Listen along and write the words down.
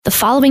The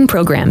following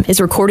program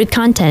is recorded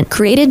content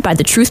created by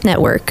the Truth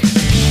Network.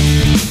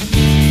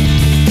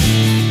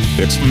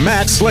 It's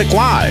Matt Slick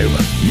Live.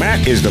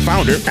 Matt is the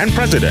founder and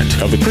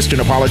president of the Christian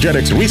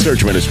Apologetics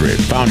Research Ministry,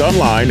 found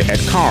online at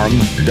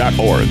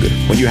carm.org.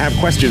 When you have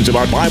questions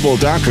about Bible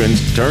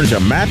doctrines, turn to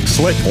Matt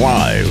Slick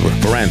Live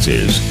for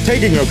answers.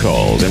 Taking your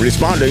calls and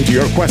responding to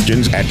your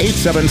questions at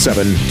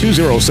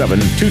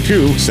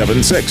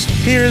 877-207-2276.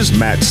 Here's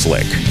Matt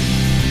Slick.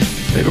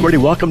 Hey everybody,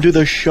 welcome to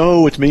the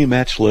show. It's me,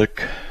 Matt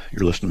Slick.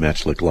 You're listening to Matt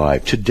Slick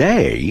Live.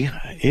 Today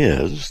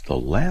is the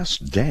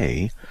last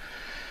day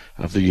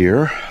of the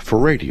year for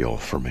radio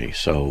for me.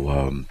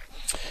 So,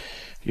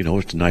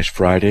 it's a nice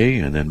Friday,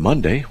 and then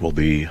Monday will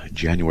be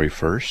January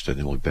 1st, and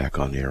then we'll be back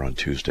on the air on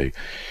Tuesday,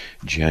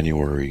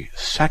 January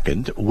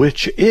 2nd,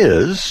 which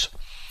is,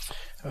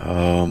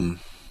 I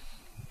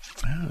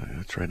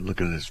tried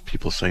looking at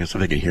people saying if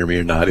they can hear me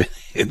or not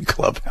in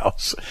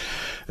Clubhouse,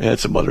 and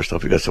some other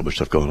stuff. We got so much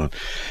stuff going on.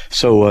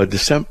 So,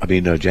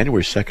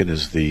 January 2nd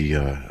is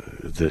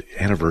the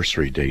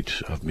anniversary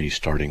date of me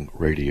starting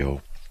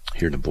radio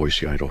here in the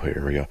Boise, Idaho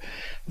area,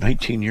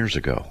 19 years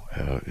ago,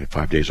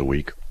 5 days a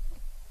week.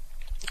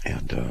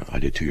 And I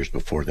did 2 years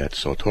before that,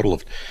 so a total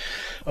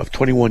of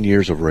 21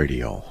 years of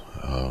radio.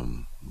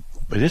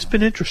 But it's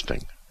been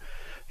interesting.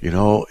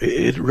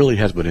 It really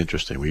has been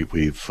interesting. I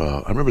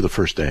remember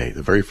the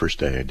very first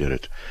day I did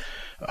it,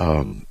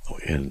 in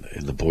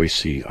the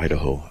Boise,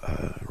 Idaho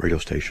radio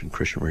station,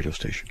 Christian radio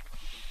station.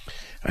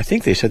 I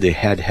think they said they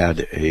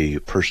had a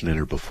person in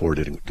there before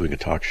doing a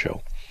talk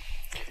show.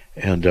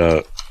 And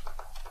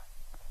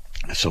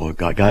so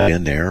I got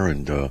in there,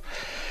 and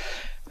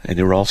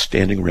they were all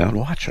standing around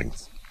watching.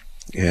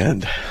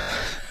 And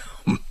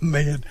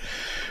man,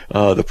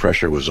 the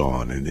pressure was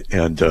on,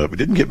 and we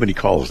didn't get many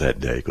calls that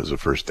day because the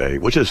first day,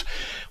 which is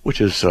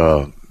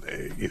to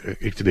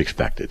be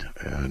expected,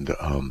 and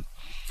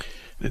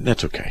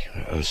that's okay.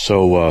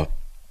 So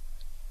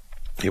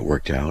it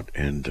worked out,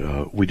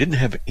 and we didn't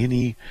have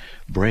any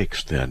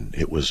breaks then.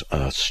 It was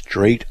a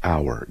straight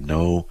hour,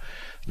 no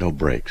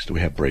breaks.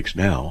 We have breaks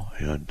now,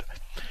 and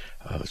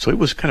so it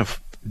was kind of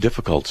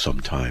difficult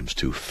sometimes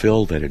to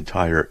fill that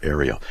entire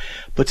area.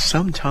 But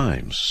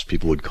sometimes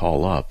people would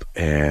call up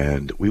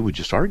and we would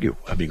just argue.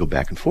 Go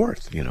back and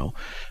forth,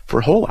 for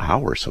a whole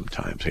hour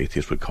sometimes.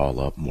 Atheists would call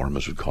up,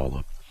 Mormons would call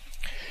up.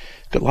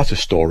 Got lots of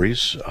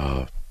stories.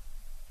 I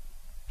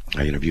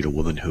interviewed a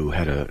woman who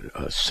had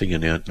a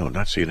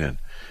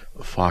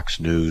Fox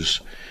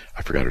News,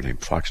 I forgot her name,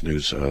 Fox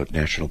News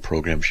national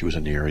program. She was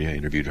in the area,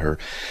 interviewed her.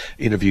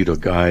 Interviewed a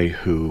guy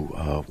who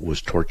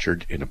was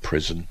tortured in a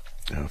prison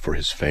for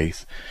his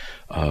faith.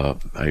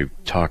 I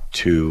talked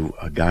to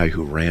a guy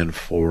who ran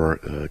for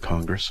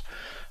Congress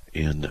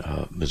in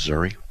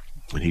Missouri,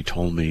 and he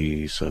told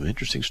me some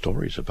interesting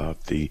stories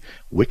about the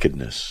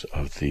wickedness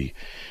of the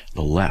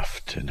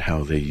left and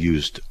how they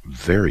used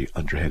very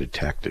underhanded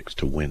tactics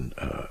to win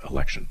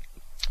election.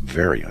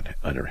 Very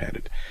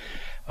underhanded.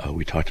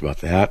 We talked about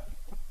that.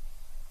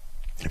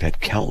 I've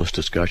had countless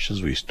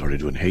discussions. We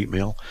started doing hate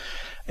mail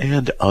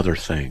and other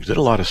things. Did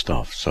a lot of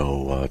stuff.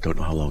 So don't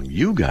know how long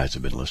you guys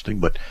have been listening,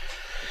 but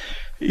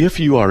if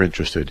you are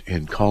interested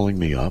in calling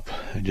me up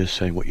and just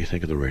saying what you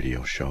think of the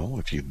radio show,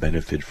 if you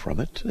benefit from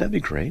it, that'd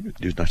be great.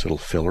 Do a nice little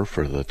filler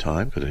for the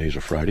time because today's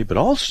a Friday. But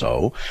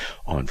also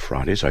on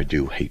Fridays I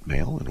do hate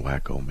mail and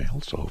wacko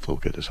mail, so hopefully we'll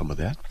get to some of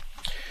that.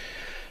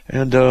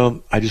 And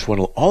I just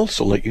want to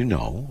also let you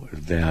know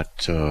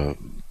that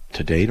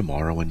today,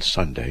 tomorrow, and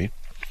Sunday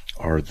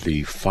are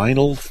the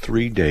final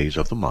 3 days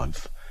of the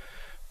month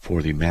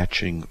for the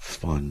matching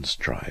funds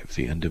drive,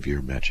 the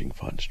end-of-year matching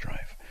funds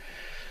drive.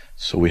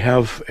 So we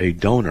have a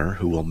donor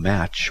who will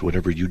match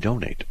whatever you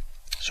donate.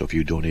 So if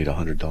you donate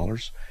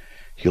 $100,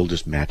 he'll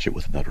just match it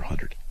with another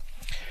 100.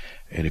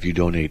 And if you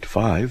donate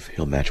 $5,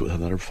 he'll match it with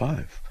another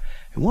 5.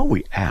 And what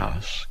we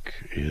ask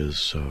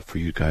is for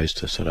you guys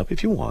to set up,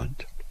 if you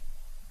want,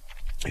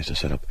 is to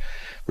set up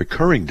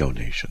recurring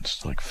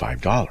donations, like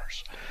 $5,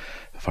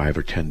 $5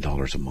 or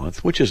 $10 a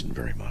month, which isn't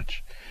very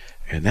much.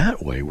 And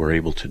that way we're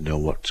able to know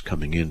what's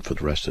coming in for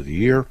the rest of the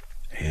year,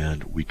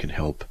 and we can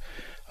help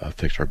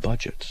fix our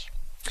budgets.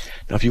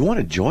 Now, if you want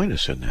to join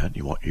us in that,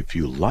 if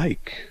you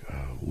like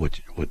what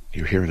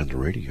you're hearing on the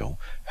radio,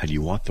 and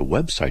you want the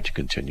website to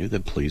continue,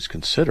 then please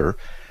consider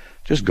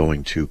just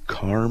going to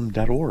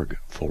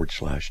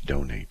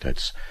carm.org/donate.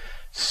 That's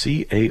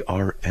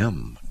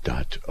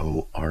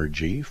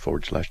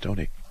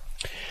carm.org/donate.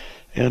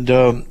 And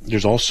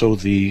there's also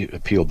the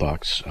P.O.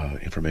 Box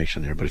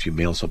information there, but if you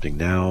mail something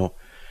now,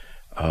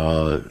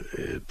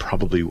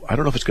 probably, I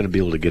don't know if it's going to be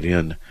able to get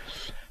in.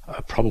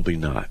 Probably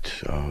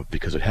not,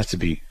 because it has to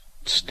be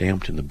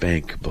stamped in the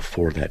bank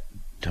before that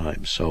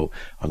time. So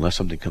unless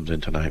something comes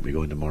in tonight, we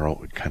go in tomorrow,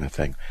 kind of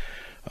thing.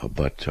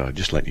 But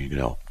just letting you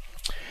know.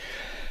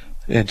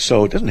 And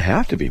so it doesn't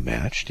have to be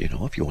matched.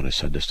 If you want to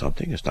send us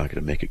something, it's not going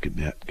to make it get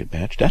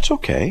matched. That's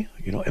okay.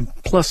 And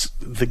plus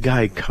the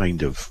guy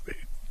kind of,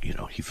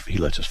 he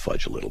lets us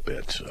fudge a little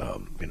bit.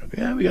 We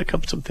got to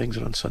come some things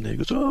in on Sunday. He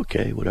goes, oh,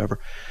 okay, whatever.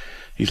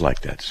 He's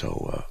like that,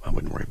 so I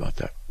wouldn't worry about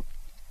that.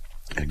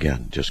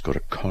 Again, just go to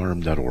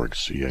carm.org,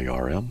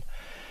 CARM.org,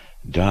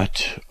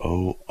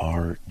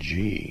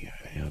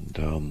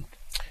 and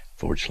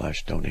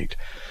 /donate.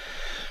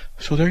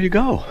 So there you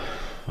go.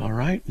 All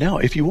right. Now,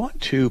 if you want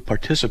to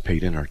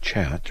participate in our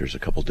chat, there's a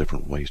couple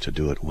different ways to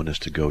do it. One is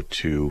to go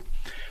to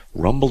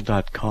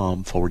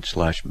rumble.com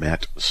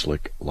 /Matt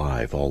Slick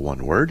Live, all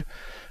one word.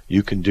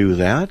 You can do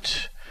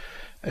that.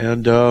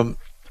 And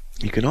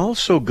you can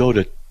also go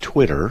to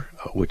Twitter,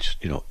 which,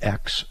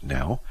 X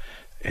now.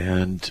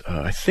 And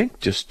I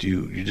think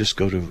you just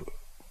go to,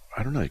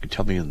 I don't know, you can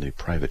tell me in the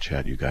private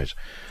chat, you guys,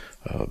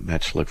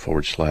 Matt Slick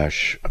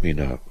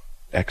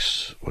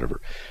X, whatever,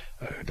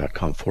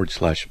 .com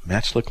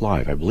 /Matt Slick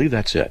Live. I believe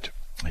that's it.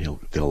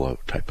 They'll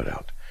type it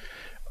out.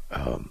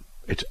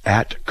 It's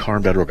at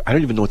carm.org. I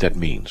don't even know what that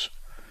means.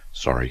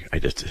 Sorry, I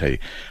just say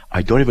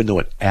I don't even know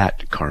what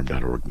at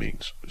carm.org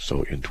means.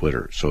 So in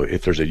Twitter. So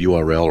if there's a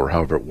URL or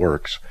however it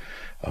works,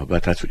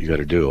 but that's what you got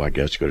to do. I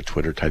guess you go to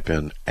Twitter, type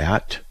in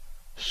at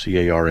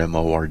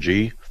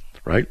CARMORG,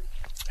 right?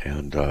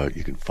 And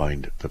you can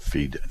find the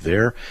feed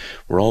there.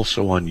 We're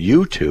also on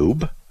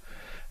YouTube.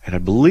 And I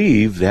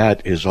believe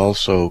that is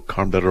also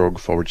carm.org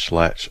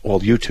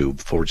YouTube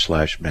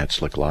 /Matt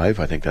Slick Live.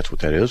 I think that's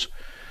what that is.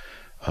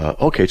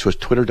 Okay, so it's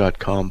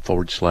twitter.com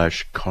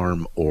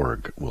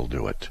 /carm.org will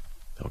do it.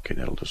 Okay,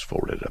 that'll just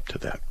forward it up to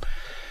that.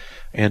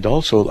 And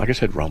also, like I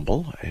said,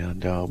 Rumble.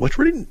 And what's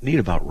really neat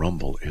about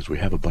Rumble is we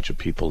have a bunch of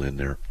people in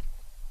there.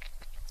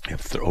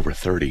 Over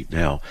 30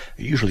 now.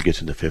 It usually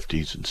gets in the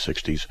 50s and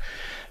 60s.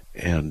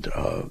 And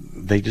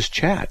they just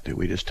chat.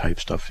 We just type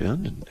stuff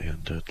in, and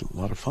it's a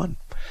lot of fun.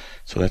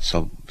 So that's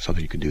something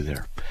you can do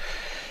there.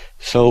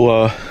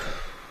 So,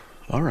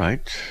 all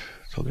right.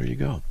 So there you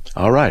go.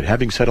 All right.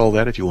 Having said all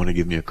that, if you want to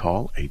give me a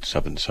call,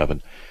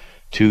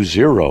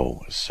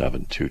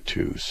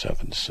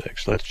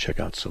 877-207-2276. Let's check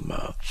out some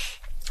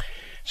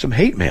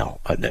hate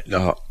mail. I just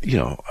got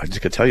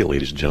to tell you,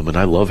 ladies and gentlemen,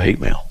 I love hate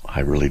mail. I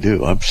really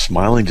do. I'm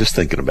smiling just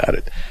thinking about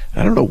it.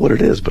 I don't know what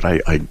it is, but I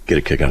get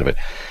a kick out of it.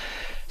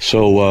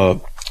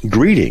 So,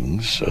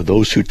 greetings,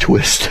 those who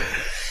twist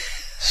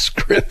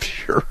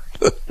Scripture.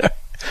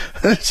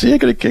 See, I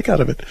get a kick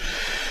out of it.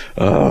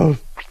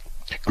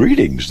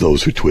 Greetings,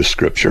 those who twist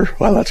Scripture.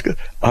 Well, that's good.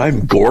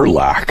 I'm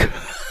Gorlak.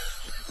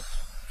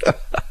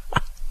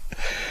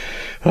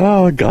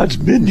 Oh, God's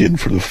minion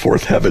from the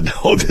fourth heaven.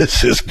 Oh,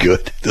 this is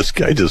good. This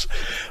guy just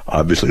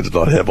obviously does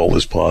not have all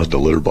his paws in the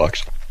litter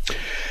box.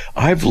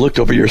 I've looked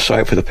over your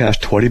site for the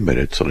past 20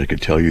 minutes, and I can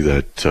tell you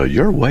that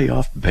you're way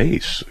off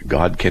base.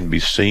 God can be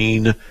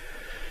seen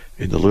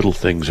in the little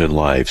things in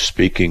life,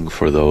 speaking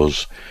for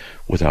those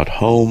without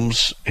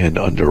homes and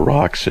under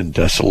rocks in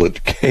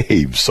desolate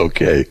caves.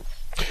 Okay.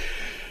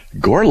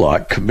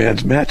 Gorlock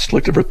commands Matt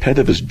Slick to repent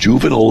of his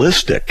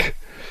juvenalistic.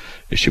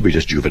 It should be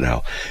just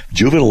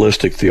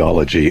juvenalistic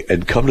theology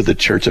and come to the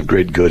church of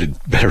great good and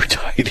better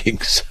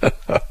tidings.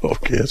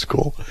 Okay, that's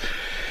cool.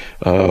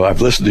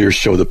 I've listened to your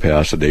show in the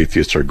past, and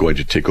atheists are going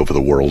to take over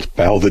the world.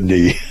 Bow the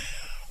knee.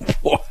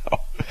 Wow.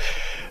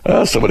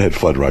 Someone had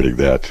fun writing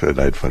that, and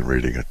I had fun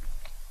reading it.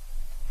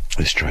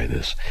 Let's try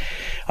this.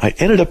 I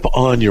ended up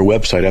on your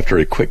website after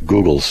a quick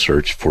Google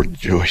search for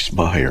Joyce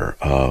Meyer.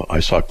 I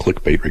saw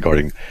clickbait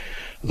regarding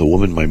the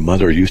woman my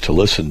mother used to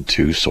listen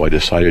to, so I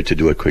decided to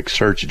do a quick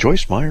search.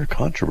 Joyce Meyer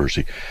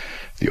controversy.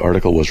 The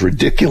article was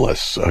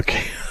ridiculous.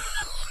 Okay.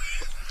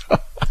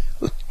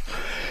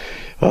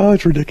 Oh,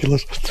 it's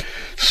ridiculous.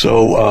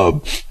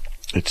 So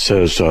it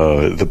says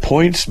the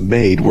points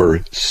made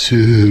were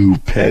so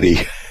petty.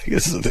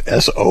 This is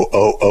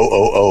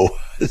SOOOOO.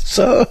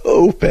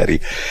 So petty.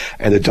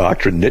 And the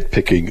doctrine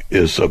nitpicking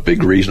is a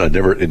big reason I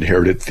never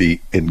inherited the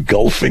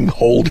engulfing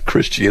hold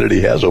Christianity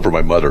has over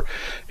my mother.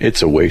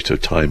 It's a waste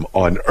of time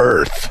on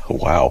earth.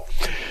 Wow.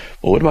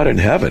 Well, what about in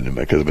heaven?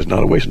 Because if it's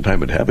not a waste of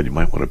time in heaven, you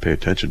might want to pay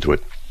attention to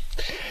it.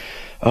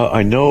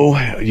 I know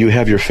you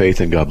have your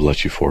faith, and God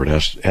bless you for it.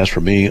 As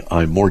for me,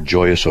 I'm more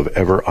joyous of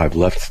ever. I've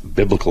left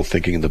biblical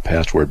thinking in the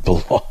past where it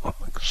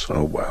belongs.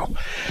 Oh, wow.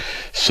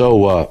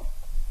 So,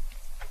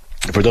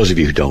 for those of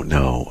you who don't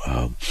know,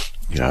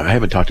 I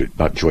haven't talked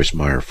about Joyce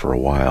Meyer for a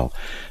while,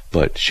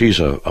 but she's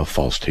a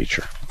false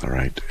teacher, all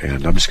right?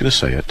 And I'm just going to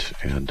say it.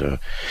 And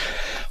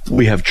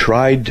we have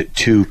tried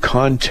to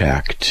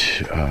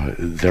contact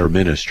their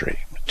ministry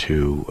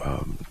to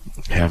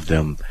have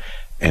them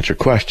answer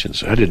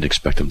questions. I didn't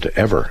expect them to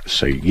ever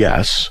say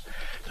yes,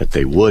 that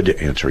they would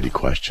answer any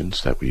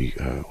questions that we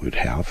would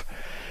have.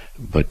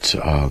 But,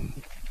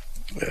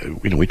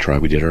 we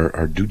tried. We did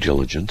our due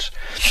diligence.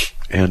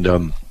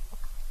 And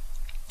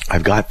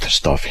I've got the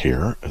stuff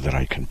here that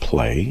I can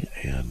play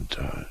and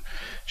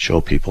show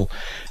people.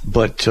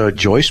 But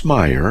Joyce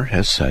Meyer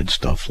has said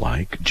stuff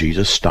like,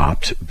 Jesus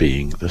stopped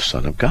being the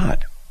Son of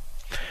God.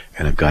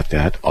 And I've got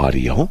that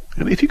audio.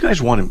 I mean, if you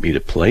guys wanted me to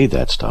play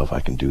that stuff,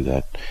 I can do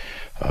that,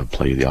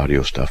 play the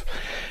audio stuff.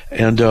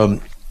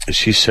 And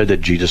she said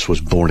that Jesus was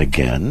born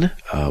again,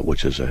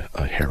 which is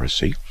a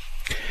heresy.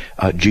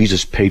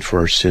 Jesus paid for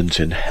our sins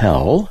in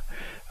hell,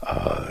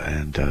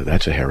 and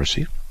that's a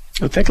heresy.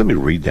 In fact, let me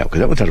read that, because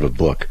that was out of a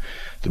book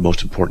The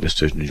Most Important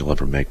Decision You'll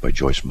Ever Make by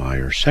Joyce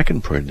Meyer,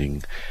 second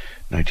printing,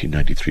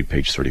 1993,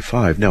 page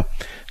 35. Now,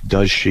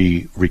 does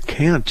she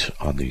recant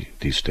on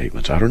these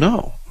statements? I don't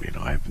know.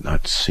 I have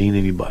not seen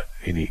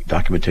any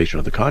documentation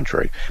of the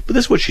contrary. But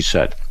this is what she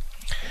said.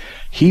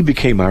 He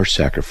became our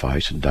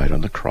sacrifice and died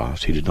on the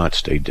cross. He did not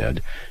stay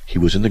dead. He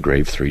was in the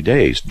grave 3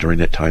 days. During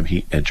that time,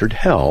 he entered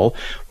hell,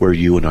 where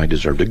you and I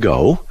deserve to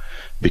go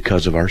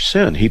because of our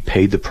sin. He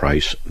paid the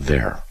price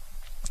there.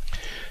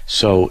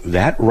 So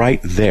that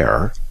right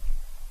there,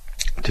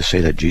 to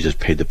say that Jesus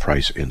paid the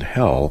price in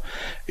hell,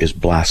 is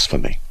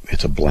blasphemy.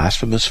 It's a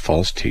blasphemous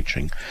false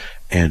teaching,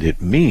 and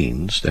it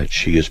means that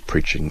she is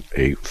preaching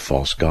a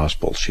false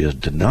gospel. She has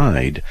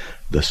denied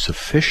the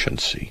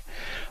sufficiency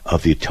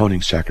of the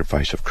atoning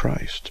sacrifice of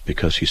Christ,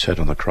 because he said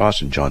on the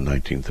cross in John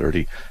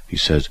 19:30, he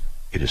says,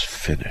 "It is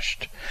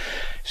finished."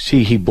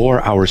 See, he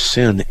bore our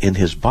sin in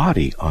his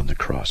body on the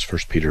cross,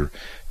 1 Peter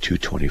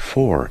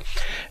 2:24.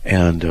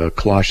 And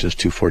Colossians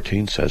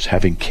 2:14 says,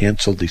 having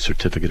canceled the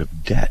certificate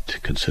of debt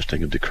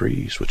consisting of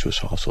decrees, which was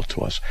also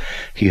to us,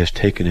 he has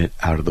taken it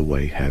out of the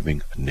way,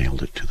 having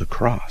nailed it to the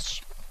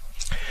cross.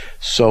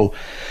 So,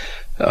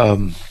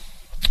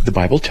 the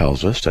Bible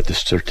tells us that the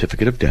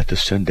certificate of debt, the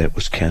sin debt,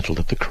 was canceled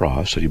at the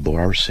cross, that he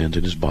bore our sins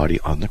in his body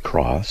on the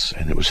cross,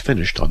 and it was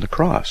finished on the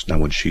cross. Now,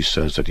 when she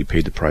says that he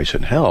paid the price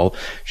in hell,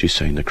 she's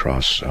saying the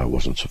cross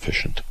wasn't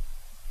sufficient.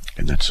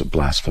 And that's a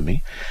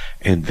blasphemy.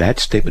 And that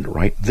statement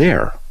right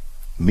there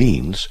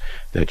means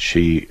that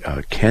she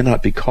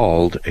cannot be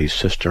called a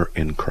sister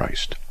in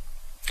Christ.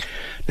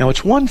 Now,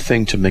 it's one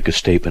thing to make a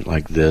statement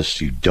like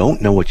this. You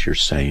don't know what you're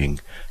saying.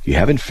 You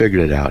haven't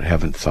figured it out,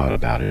 haven't thought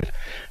about it.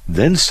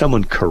 Then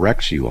someone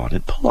corrects you on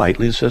it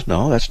politely and says,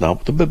 no, that's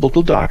not the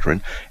biblical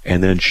doctrine.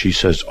 And then she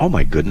says, oh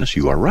my goodness,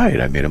 you are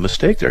right. I made a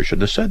mistake there. I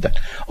shouldn't have said that.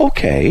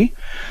 Okay.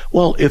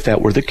 Well, if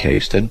that were the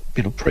case, then,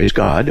 praise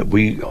God.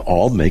 We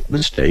all make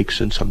mistakes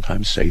and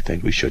sometimes say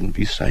things we shouldn't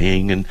be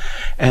saying.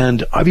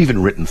 And I've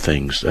even written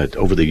things that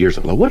over the years,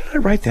 I'm like, what did I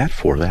write that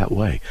for that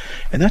way?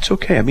 And that's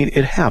okay.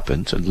 It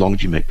happens as long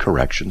as you make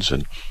corrections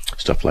and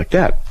stuff like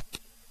that.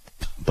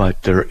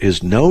 But there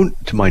is no,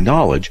 to my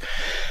knowledge,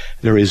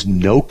 there is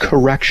no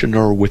correction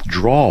or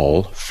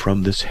withdrawal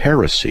from this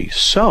heresy.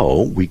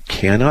 So we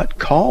cannot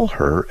call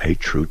her a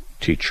true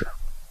teacher.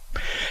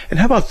 And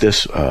how about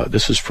this?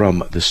 This is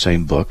from the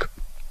same book,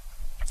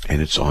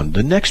 and it's on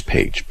the next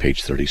page,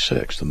 page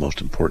 36, The Most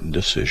Important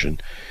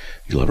Decision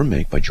You'll Ever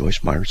Make by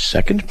Joyce Meyer,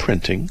 second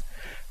printing,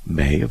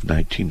 May of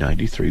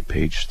 1993,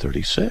 page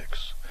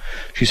 36.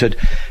 She said,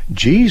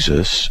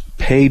 Jesus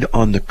paid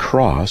on the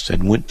cross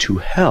and went to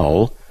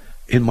hell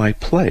in my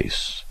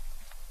place.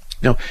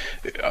 Now,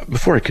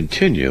 before I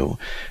continue,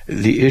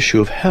 the issue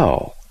of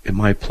hell in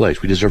my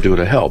place, we deserve to go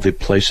to hell, the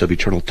place of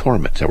eternal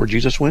torment. Is that where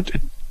Jesus went?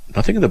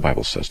 Nothing in the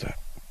Bible says that.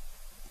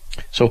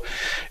 So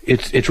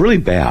it's really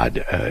bad,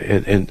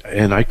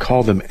 and I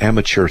call them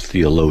amateur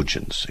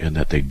theologians, in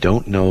that they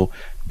don't know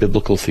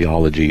biblical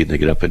theology, and they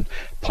get up and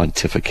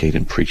pontificate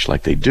and preach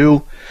like they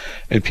do,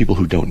 and people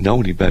who don't know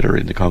any better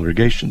in the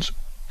congregations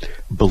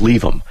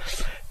believe them,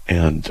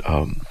 and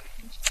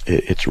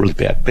it's really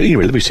bad. But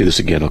anyway, let me say this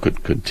again. I'll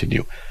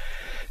continue.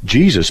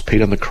 Jesus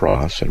paid on the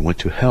cross and went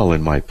to hell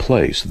in my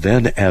place.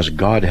 Then, as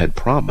God had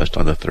promised,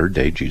 on the third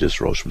day, Jesus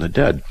rose from the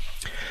dead.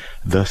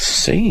 The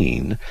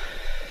scene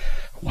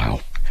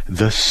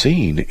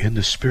in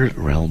the spirit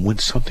realm went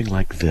something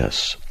like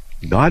this.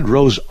 God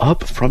rose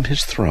up from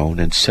his throne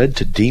and said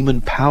to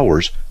demon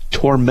powers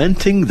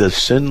tormenting the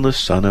sinless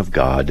Son of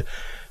God,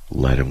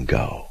 let him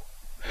go.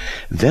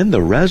 Then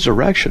the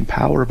resurrection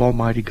power of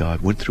Almighty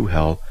God went through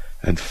hell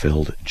and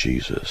filled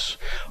Jesus.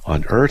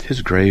 On earth,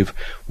 his grave,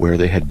 where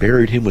they had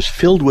buried him, was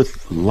filled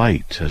with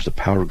light as the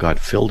power of God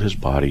filled his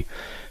body.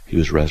 He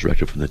was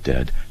resurrected from the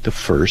dead, the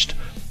first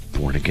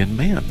born-again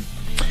man.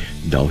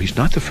 No, he's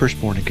not the first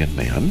born-again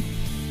man.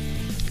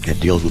 It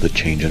deals with a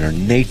change in our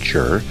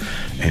nature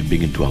and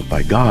being indwelt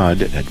by God.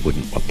 That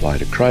wouldn't apply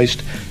to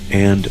Christ.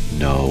 And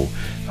no,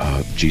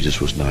 Jesus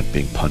was not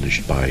being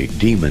punished by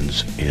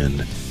demons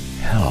in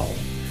hell.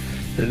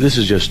 This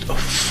is just a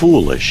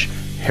foolish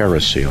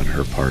heresy on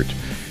her part,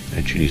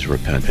 and she needs to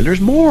repent. And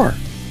there's more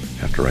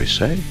after we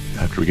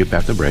get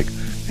back from the break.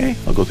 Hey,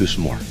 I'll go through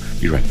some more.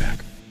 Be right back.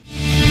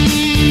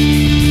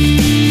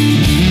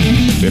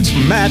 It's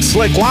Matt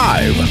Slick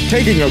Live,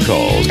 taking your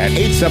calls at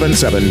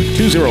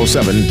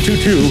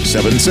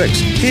 877-207-2276.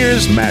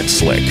 Here's Matt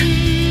Slick.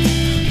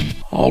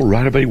 All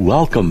right, everybody,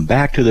 welcome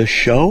back to the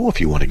show. If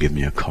you want to give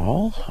me a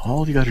call,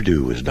 all you got to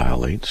do is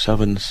dial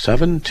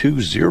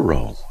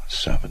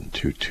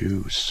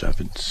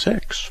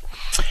 877-207-2276.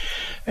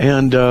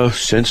 And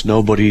since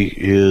nobody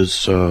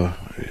is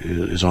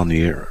on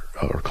the air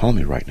or calling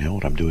me right now,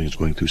 what I'm doing is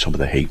going through some of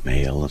the hate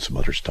mail and some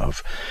other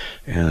stuff.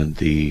 And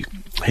the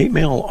hate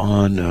mail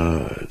on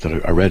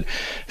that I read,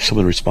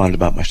 someone responded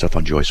about my stuff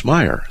on Joyce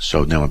Meyer.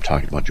 So now I'm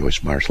talking about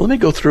Joyce Meyer. So let me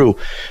go through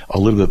a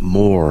little bit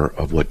more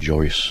of what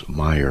Joyce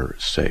Meyer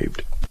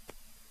saved.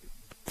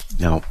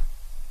 Now,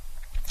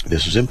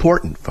 this is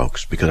important,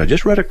 folks, because I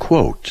just read a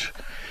quote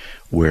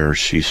where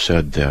she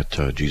said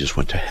that Jesus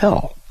went to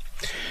hell.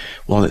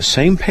 Well, on the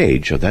same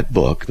page of that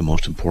book, The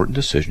Most Important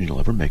Decision You'll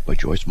Ever Make by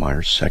Joyce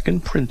Meyer's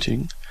second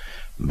printing,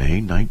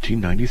 May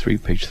 1993,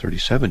 page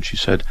 37, she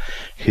said,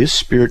 his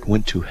spirit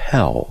went to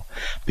hell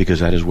because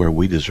that is where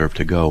we deserve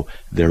to go.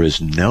 There is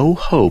no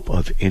hope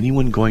of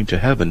anyone going to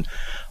heaven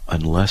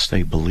unless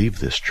they believe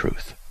this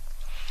truth.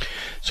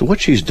 So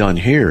what she's done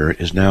here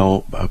is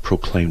now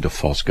proclaimed a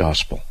false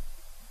gospel.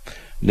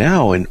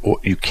 Now,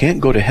 you can't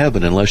go to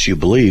heaven unless you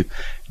believe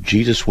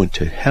Jesus went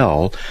to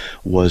hell,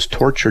 was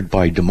tortured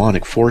by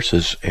demonic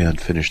forces, and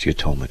finished the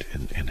atonement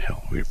in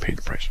hell. We paid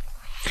the price.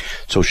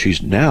 So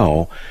she's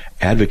now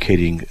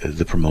advocating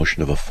the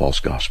promotion of a false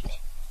gospel.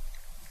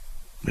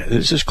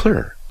 This is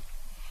clear.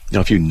 Now,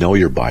 if you know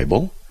your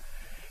Bible,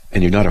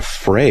 and you're not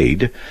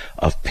afraid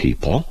of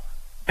people,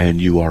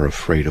 and you are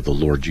afraid of the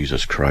Lord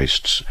Jesus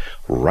Christ's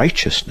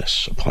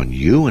righteousness upon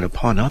you and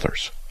upon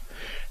others,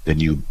 then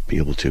you'll be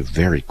able to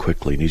very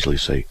quickly and easily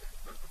say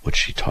what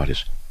she taught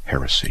is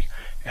heresy.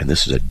 And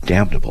this is a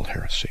damnable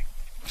heresy,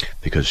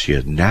 because she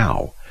has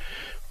now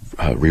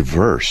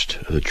reversed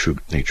the true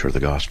nature of the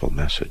gospel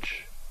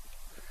message.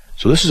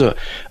 So this is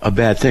a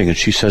bad thing, and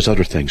she says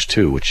other things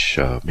too, which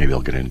maybe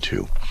I'll get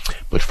into.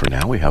 But for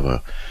now, we have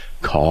a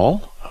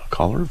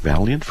caller,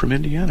 Valiant from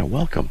Indiana.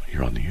 Welcome.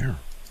 You're on the air.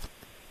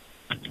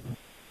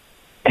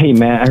 Hey,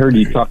 Matt, I heard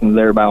you talking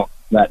there about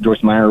that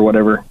Joyce Meyer or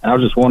whatever. I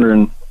was just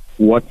wondering,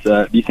 what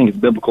do you think is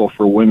biblical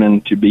for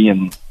women to be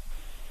in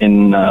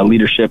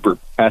leadership or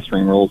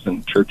pastoring roles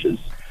in churches?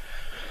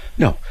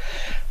 No,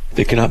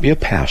 they cannot be a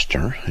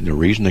pastor, and the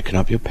reason they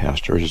cannot be a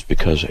pastor is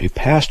because a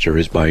pastor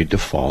is by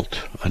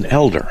default an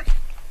elder.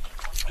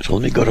 So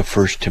let me go to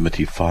 1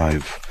 Timothy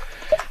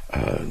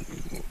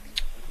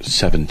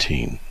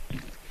 5:17.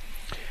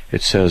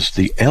 It says,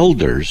 the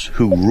elders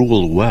who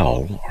rule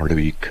well are to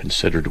be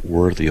considered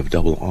worthy of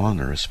double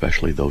honor,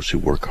 especially those who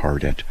work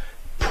hard at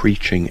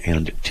preaching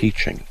and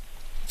teaching.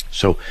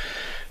 So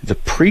the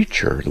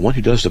preacher, the one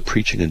who does the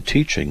preaching and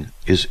teaching,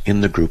 is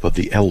in the group of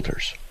the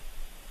elders.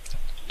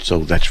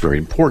 So that's very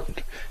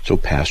important. So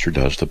pastor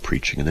does the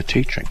preaching and the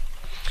teaching.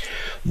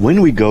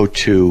 When we go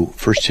to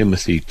 1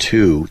 Timothy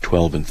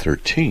 2:12 and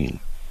 13,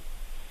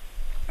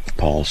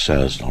 Paul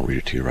says, and I'll read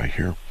it to you right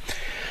here,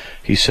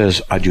 he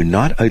says, I do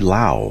not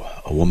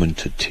allow a woman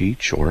to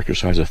teach or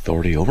exercise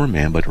authority over a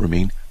man, but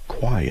remain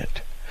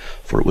quiet.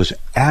 For it was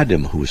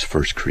Adam who was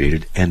first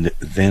created, and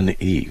then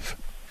Eve.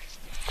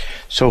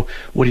 So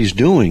what he's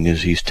doing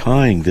is he's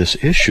tying this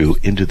issue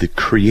into the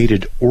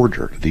created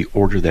order, the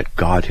order that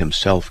God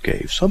himself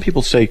gave. Some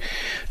people say,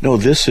 no,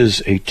 this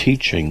is a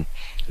teaching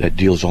that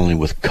deals only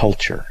with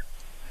culture.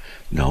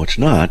 No, it's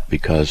not,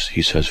 because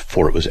he says,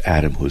 for it was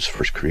Adam who was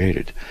first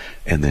created,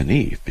 and then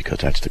Eve, because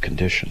that's the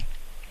condition.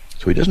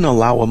 So he doesn't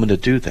allow a woman to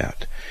do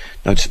that.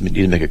 Now, I just need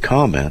to make a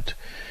comment.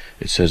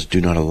 It says, do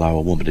not allow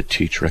a woman to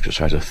teach or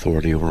exercise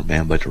authority over a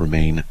man, but to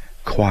remain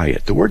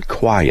quiet. The word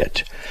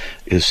quiet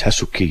is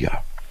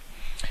hesukia.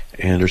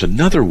 And there's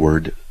another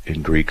word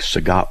in Greek,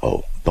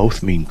 sagao.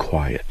 Both mean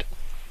quiet.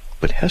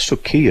 But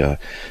hesukia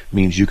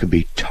means you can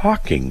be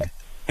talking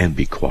and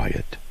be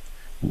quiet.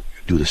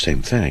 Do the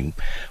same thing.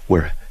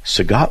 Where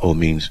sagao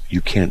means you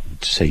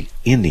can't say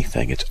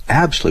anything. It's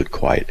absolute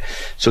quiet.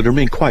 So to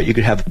remain quiet, you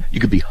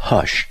could be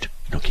hushed.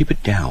 Keep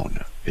it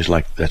down.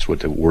 That's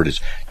what the word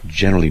is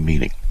generally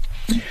meaning.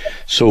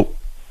 So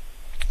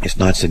it's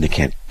not saying they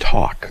can't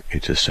talk.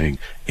 It's just saying,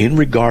 in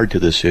regard to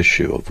this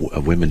issue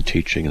of women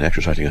teaching and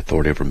exercising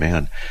authority over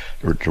man,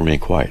 or to remain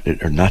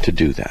quiet, or not to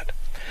do that.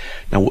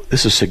 Now,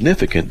 this is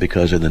significant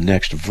because in the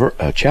next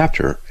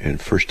chapter, in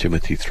 1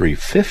 Timothy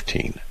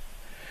 3:15,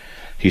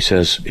 he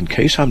says, in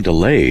case I'm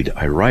delayed,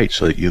 I write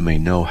so that you may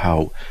know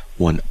how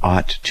one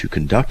ought to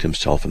conduct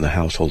himself in the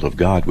household of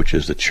God, which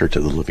is the church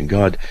of the living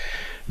God,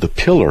 the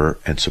pillar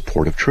and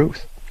support of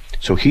truth.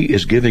 So he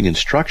is giving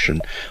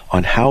instruction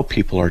on how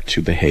people are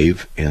to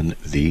behave in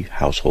the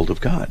household of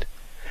God.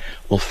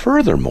 Well,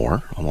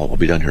 furthermore, I'll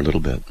be done here in a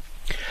little bit.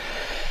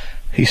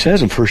 He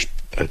says in 1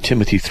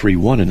 Timothy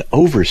 3:1, an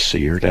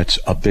overseer, that's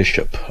a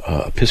bishop,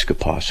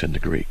 episkopos in the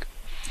Greek,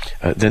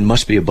 then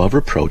must be above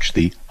reproach,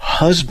 the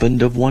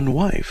husband of one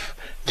wife,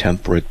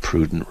 temperate,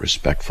 prudent,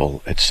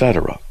 respectful,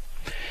 etc.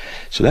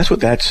 So that's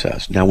what that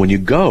says. Now, when you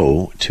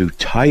go to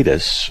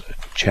Titus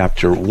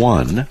chapter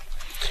 1,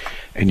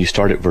 and you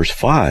start at verse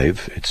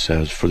 5, it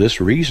says, for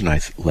this reason I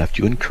left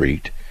you in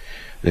Crete,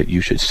 that you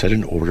should set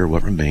in order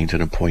what remains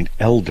and appoint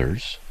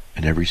elders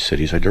in every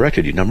city as I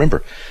directed you. Now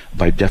remember,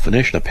 by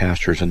definition, a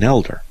pastor is an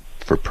elder,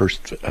 for 1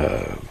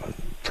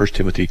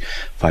 Timothy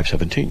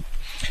 5:17.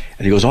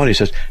 And he goes on, he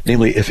says,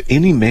 namely, if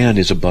any man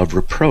is above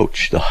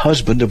reproach, the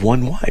husband of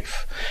one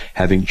wife,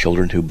 having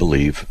children who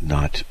believe,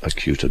 not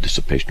accused of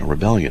dissipation or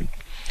rebellion.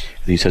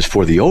 And he says,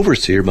 for the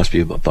overseer must be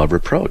above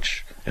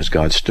reproach, as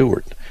God's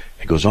steward.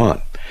 It goes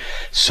on.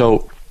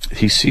 So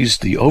he sees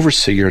the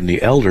overseer and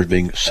the elder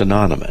being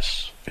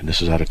synonymous. And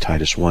this is out of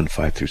Titus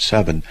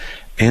 1:5-7.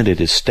 And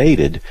it is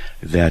stated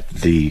that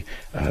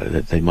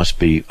that they must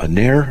be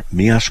aner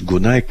mias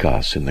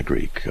gunaikos in the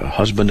Greek, a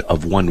husband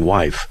of one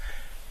wife,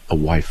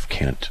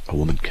 a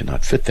woman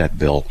cannot fit that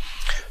bill.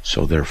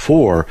 So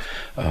therefore,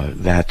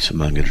 that,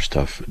 among other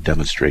stuff,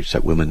 demonstrates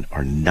that women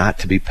are not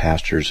to be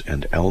pastors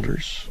and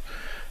elders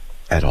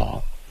at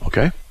all.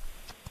 Okay?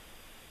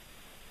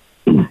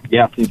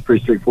 Yeah, seems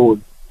pretty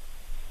straightforward.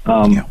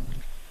 Yeah.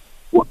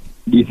 What,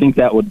 do you think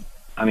that would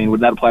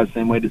that apply the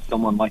same way to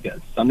someone like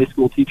a Sunday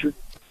school teacher?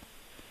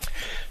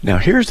 Now,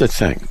 here's the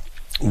thing.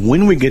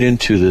 When we get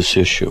into this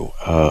issue,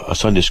 a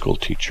Sunday school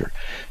teacher,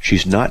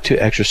 she's not to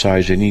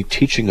exercise any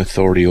teaching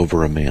authority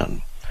over a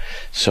man.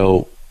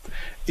 So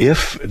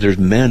if there's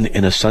men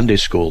in a Sunday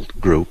school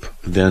group,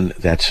 then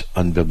that's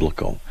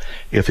unbiblical.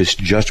 If it's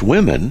just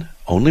women,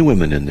 only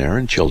women in there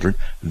and children,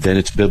 then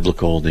it's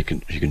biblical. You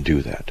can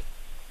do that.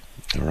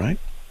 All right?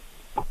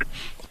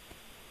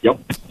 Yep.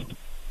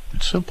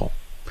 It's simple.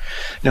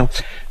 Now,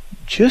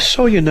 just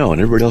so you know,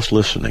 and everybody else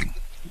listening,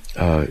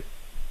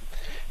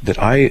 that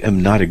I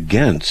am not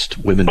against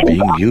women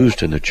being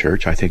used in the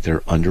church. I think they're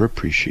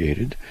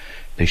underappreciated.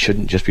 They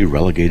shouldn't just be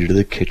relegated to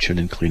the kitchen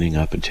and cleaning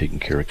up and taking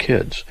care of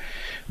kids.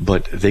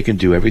 But they can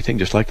do everything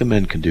just like the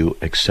men can do,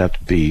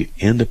 except be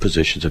in the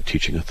positions of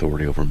teaching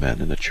authority over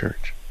men in the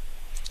church.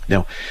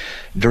 Now,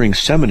 during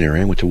seminary,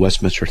 I went to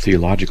Westminster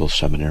Theological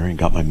Seminary and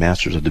got my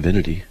Master's of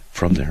Divinity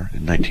from there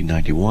in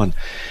 1991.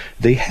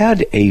 They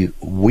had a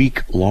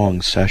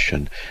week-long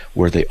session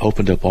where they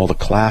opened up all the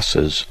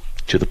classes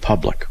to the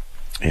public.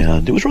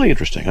 And it was really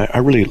interesting. I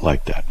really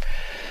liked that.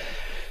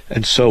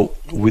 And so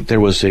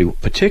there was a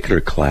particular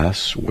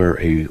class where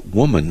a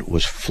woman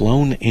was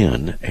flown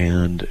in,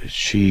 and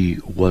she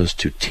was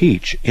to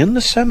teach in the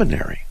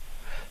seminary.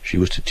 She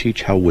was to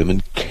teach how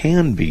women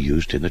can be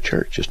used in the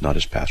church, just not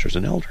as pastors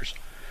and elders.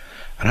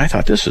 And I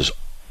thought, this is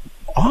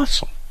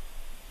awesome.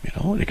 You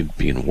know, they can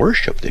be in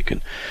worship. They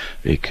can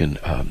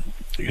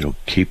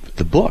keep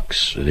the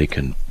books. They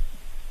can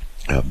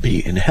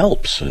be in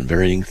helps and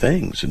varying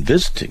things and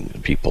visiting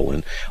people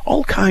and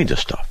all kinds of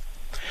stuff.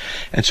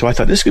 And so I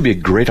thought this could be a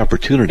great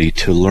opportunity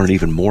to learn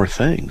even more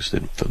things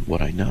than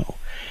what I know.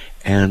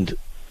 And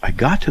I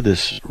got to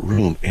this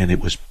room, and it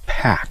was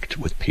packed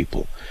with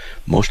people,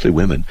 mostly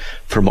women,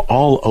 from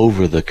all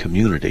over the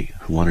community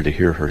who wanted to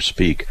hear her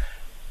speak.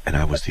 And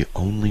I was the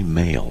only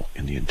male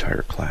in the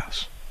entire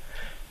class.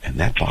 And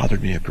that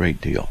bothered me a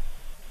great deal,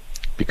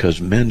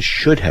 because men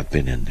should have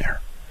been in there.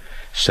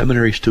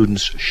 Seminary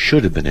students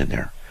should have been in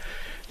there.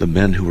 The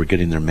men who were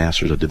getting their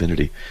Masters of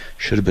Divinity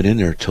should have been in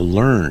there to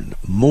learn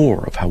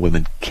more of how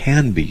women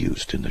can be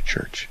used in the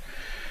church.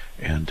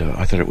 And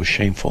I thought it was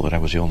shameful that I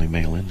was the only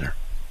male in there.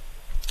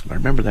 I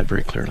remember that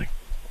very clearly.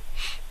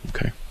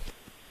 Okay.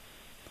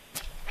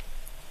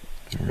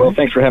 Well,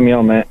 thanks for having me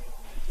on, Matt.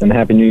 And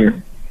Happy New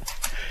Year.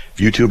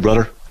 You too,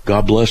 brother.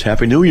 God bless.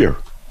 Happy New Year.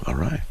 All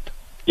right.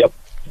 Yep.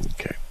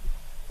 Okay.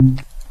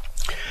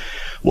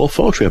 Well,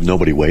 folks, we have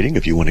nobody waiting.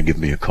 If you want to give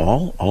me a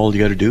call, all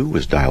you got to do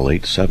is dial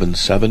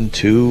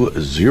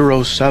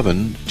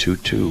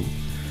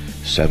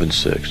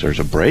 877-207-2276. There's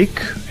a break,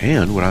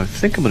 and what I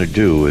think I'm going to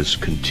do is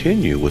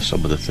continue with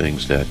some of the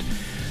things that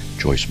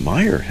Joyce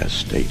Meyer has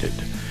stated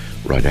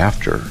right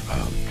after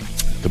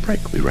the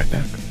break. We'll be right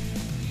back.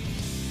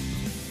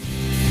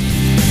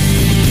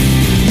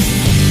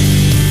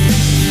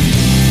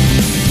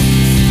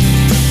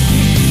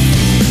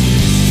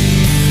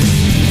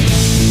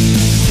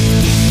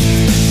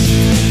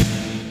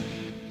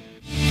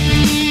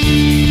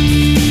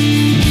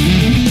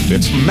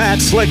 It's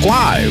Matt Slick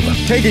Live,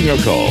 taking your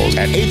calls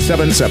at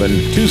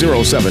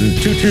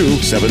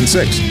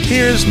 877-207-2276.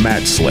 Here's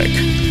Matt Slick.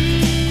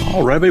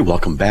 All right, everybody,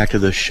 welcome back to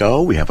the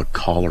show. We have a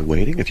caller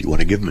waiting. If you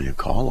want to give me a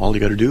call, all you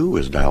got to do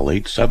is dial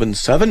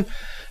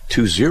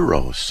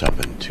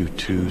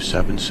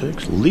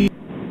 877-207-2276. Lee,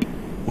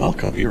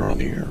 welcome. You're on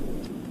the air.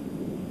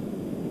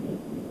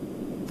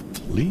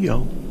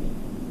 Leo.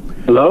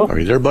 Hello? Are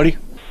you there, buddy?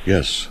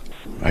 Yes,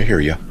 I hear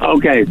you.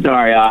 Okay,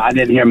 sorry, I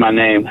didn't hear my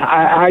name.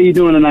 How you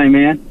doing tonight,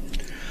 man?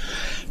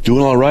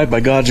 Doing all right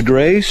by God's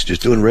grace.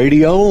 Just doing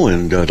radio,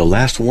 and the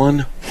last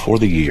one for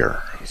the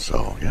year.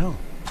 So, yeah.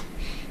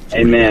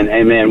 Amen,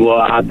 amen. Well,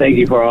 I thank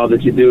you for all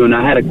that you do. And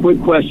I had a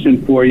quick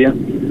question for you.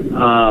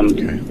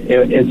 Okay.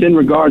 It's in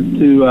regards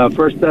to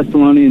 1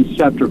 Thessalonians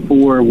chapter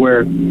 4,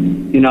 where,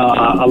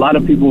 a lot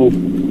of people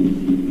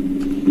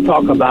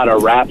talk about a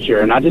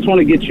rapture. And I just want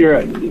to get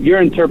your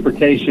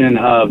interpretation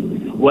of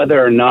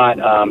whether or not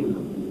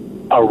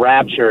a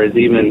rapture is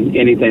even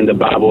anything the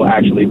Bible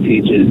actually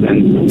teaches.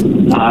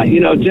 And, I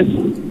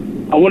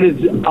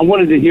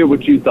wanted to hear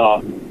what you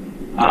thought.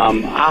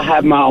 I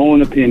have my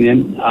own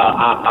opinion.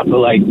 I feel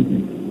like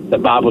the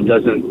Bible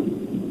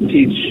doesn't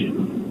teach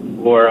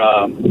or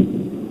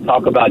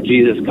talk about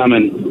Jesus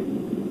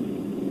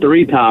coming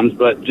 3 times,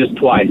 but just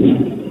twice.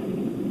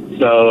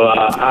 So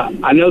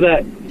I know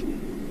that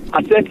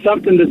I said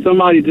something to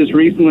somebody just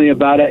recently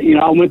about it.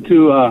 I went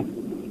to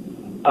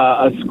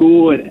a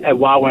school at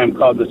YWAM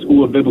called the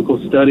School of Biblical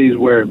Studies,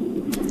 where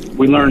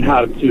we learned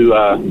how to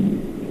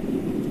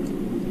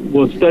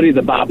study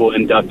the Bible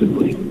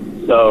inductively.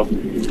 So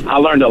I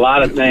learned a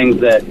lot of things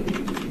that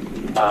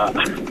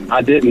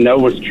I didn't know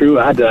was true.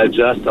 I had to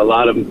adjust a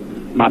lot of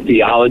my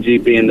theology,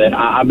 being that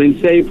I've been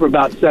saved for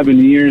about 7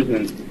 years,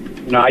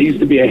 and I used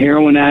to be a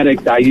heroin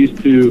addict. I used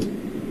to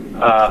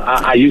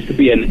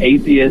be an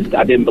atheist.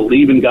 I didn't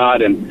believe in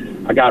God,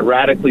 and I got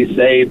radically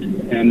saved.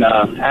 And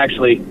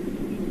actually,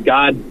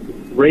 God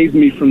raised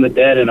me from the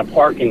dead in a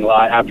parking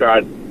lot after I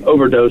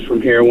overdosed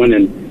from heroin.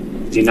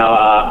 And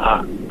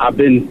I've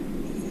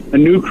been a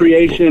new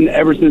creation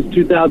ever since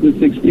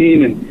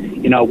 2016.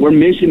 And we're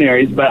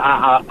missionaries, but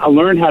I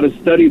learned how to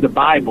study the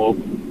Bible,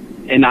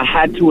 and I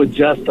had to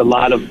adjust a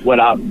lot of what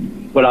I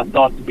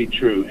thought to be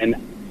true. And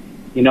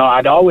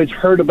I'd always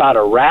heard about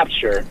a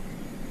rapture,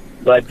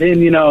 but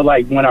then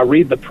like when I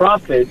read the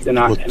prophets and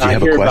I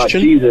hear about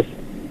Jesus.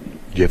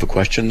 Do you have a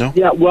question, though?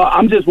 Yeah, well,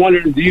 I'm just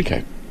wondering.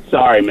 Okay.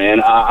 Sorry, man.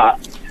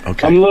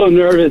 Okay. I'm a little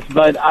nervous,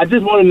 but I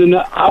just wanted to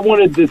know. I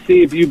wanted to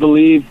see if you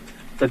believe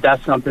that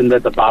that's something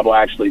that the Bible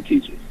actually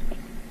teaches.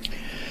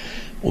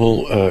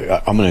 Well,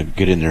 I'm going to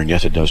get in there, and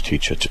yes, it does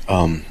teach it.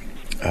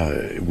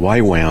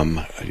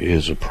 YWAM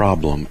is a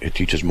problem. It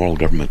teaches moral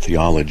government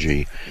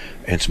theology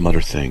and some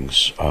other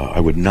things. I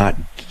would not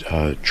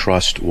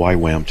trust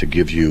YWAM to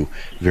give you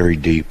very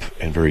deep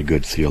and very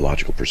good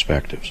theological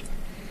perspectives.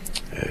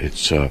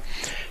 It's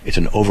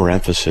an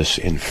overemphasis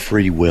in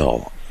free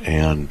will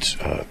and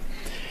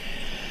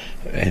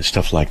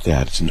stuff like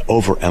that. It's an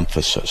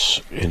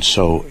overemphasis. And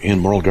so in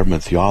moral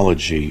government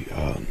theology,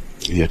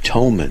 the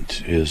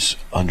atonement is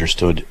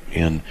understood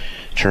in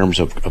terms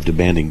of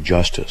demanding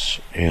justice,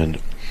 and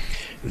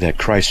that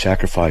Christ's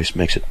sacrifice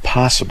makes it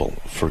possible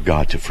for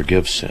God to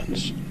forgive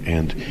sins.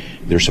 And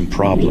there's some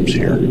problems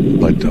here,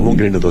 but I won't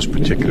get into those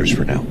particulars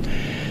for now.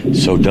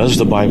 So does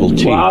the Bible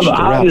teach the rapture?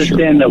 I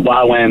understand that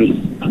YWAM's...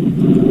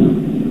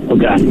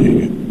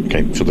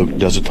 Okay, so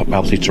does the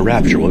Bible teach the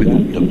rapture? Well,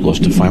 let's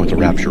define what the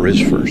rapture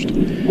is first.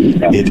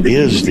 It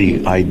is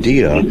the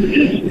idea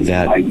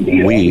that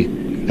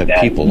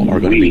people are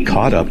going to be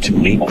caught up to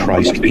meet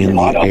Christ in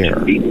the air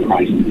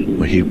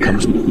when he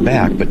comes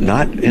back, but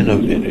not in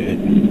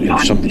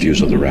some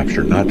views of the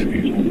rapture, not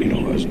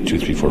 2,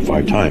 3, 4,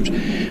 5 times,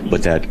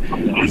 but that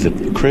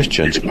the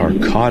Christians are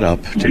caught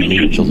up to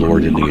meet the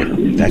Lord in the air.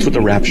 That's what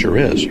the rapture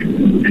is,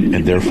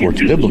 and therefore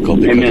it's biblical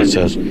because it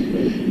says,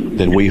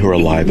 "Then we who are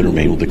alive and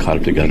remain will be caught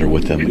up together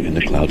with them in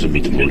the clouds and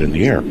meet the Lord in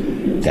the air."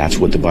 That's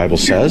what the Bible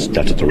says.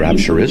 That's what the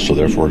rapture is. So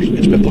therefore,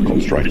 it's biblical.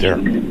 It's right there.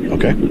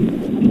 Okay.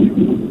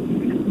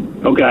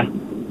 Okay.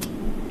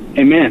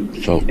 Amen.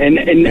 So,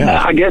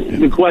 I guess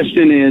the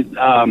question is,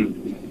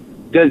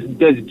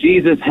 does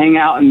Jesus hang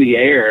out in the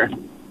air,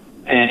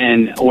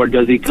 or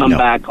does he come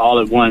back all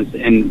at once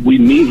and we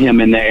meet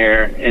him in the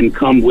air and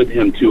come with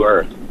him to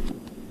earth?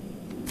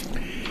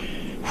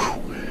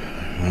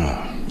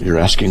 You're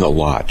asking a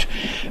lot.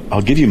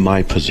 I'll give you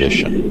my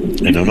position,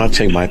 and I'm not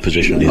saying my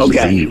position is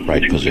the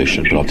right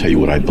position, but I'll tell you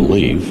what I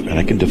believe, and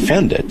I can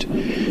defend it.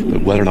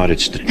 But whether or not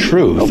it's the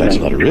truth, that's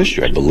another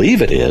issue. I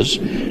believe it is,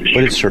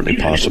 but it's certainly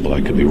possible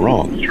I could be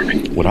wrong.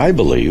 What I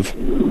believe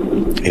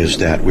is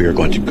that we are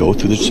going to go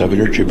through the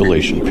 7-year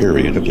tribulation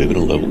period. I believe in a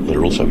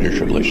literal 7-year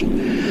tribulation.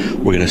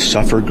 We're going to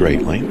suffer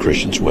greatly,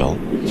 Christians will,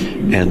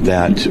 and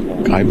that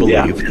I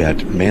believe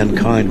that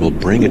mankind will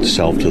bring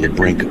itself to the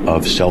brink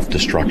of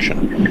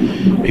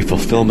self-destruction, a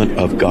fulfillment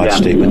of God's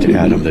statement to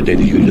Adam, "The day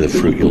that you eat of the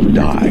fruit, you'll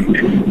die."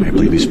 I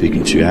believe he's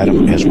speaking to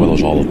Adam as well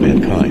as all of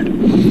mankind.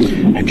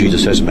 And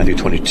Jesus says in Matthew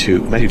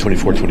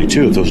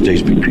 24:22, "If those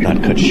days be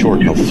not cut short,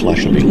 no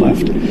flesh will be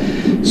left."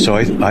 So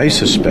I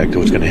suspect that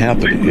what's going to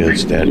happen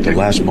is that the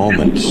last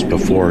moments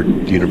before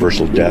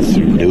universal death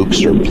through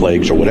nukes or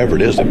plagues or whatever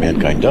it is that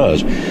mankind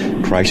does,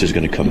 Christ is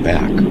going to come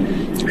back.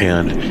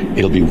 And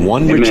it'll be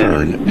one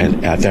return,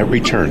 and at that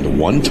return, the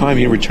one time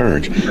he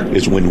returns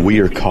is when we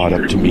are caught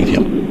up to meet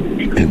him.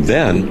 And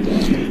then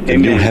the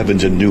new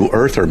heavens and new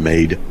earth are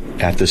made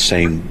at the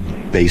same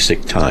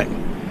basic time.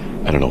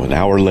 I don't know, an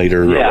hour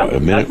later, a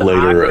minute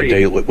later, a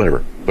day,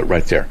 whatever, but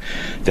right there.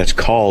 That's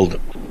called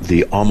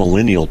the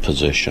amillennial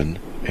position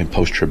and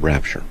post-trib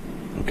rapture.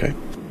 Okay?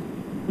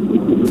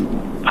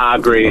 I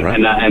agree, right.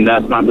 And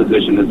that's my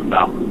position as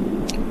well.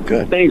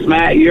 Good. Thanks,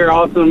 Matt. You're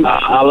awesome.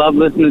 I love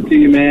listening to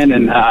you, man,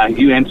 and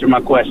you answer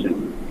my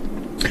question.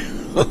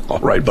 All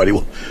right, buddy.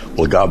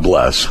 Well, God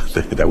bless.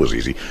 That was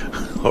easy.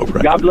 All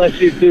right. God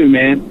bless you too,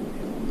 man.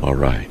 All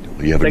right.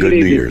 Well, you have a good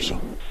New Year's.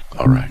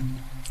 All right.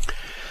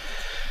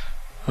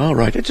 All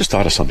right. I just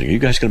thought of something. Are you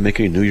guys going to make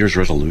any New Year's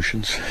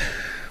resolutions?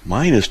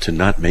 Mine is to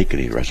not make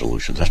any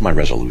resolutions. That's my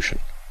resolution.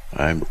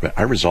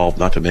 I resolve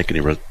not to make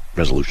any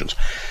resolutions.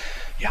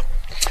 Yeah.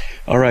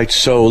 All right.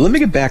 So let me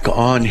get back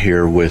on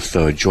here with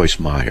Joyce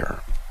Meyer.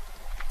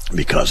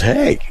 Because,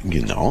 hey,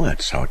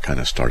 that's how it kind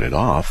of started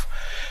off.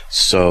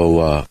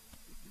 So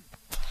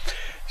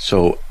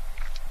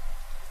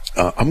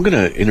I'm going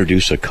to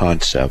introduce a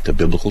concept, a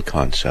biblical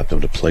concept. I'm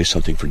going to play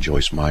something for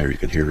Joyce Meyer. You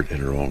can hear it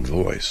in her own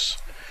voice.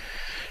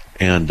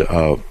 And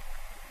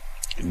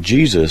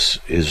Jesus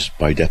is,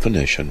 by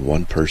definition,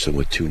 one person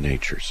with two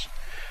natures,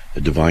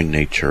 the divine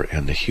nature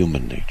and the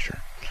human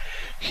nature.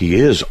 He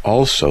is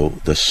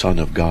also the Son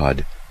of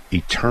God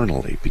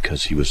eternally,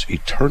 because he was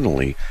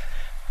eternally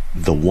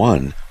the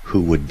one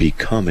who would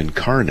become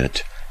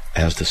incarnate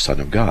as the Son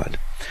of God.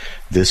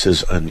 This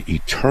is an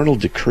eternal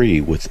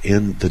decree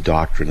within the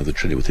doctrine of the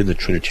Trinity, within the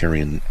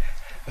Trinitarian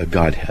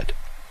Godhead,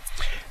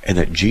 and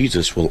that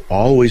Jesus will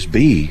always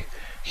be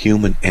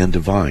human and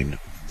divine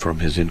from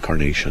his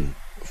incarnation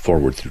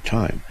forward through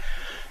time.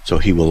 So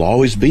he will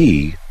always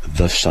be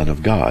the Son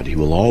of God. He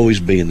will always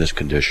be in this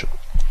condition.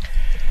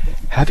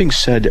 Having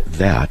said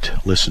that,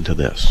 listen to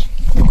this.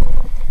 He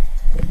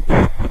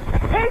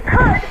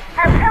could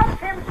have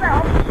helped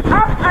himself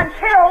up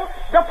until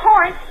the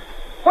point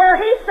where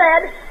he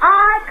said,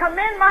 I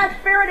commend my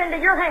spirit into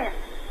your hands.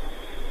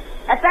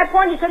 At that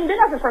point, he couldn't do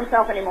nothing for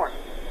himself anymore.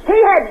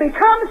 He had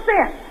become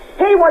sin.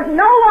 He was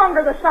no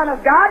longer the Son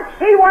of God.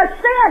 He was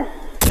sin.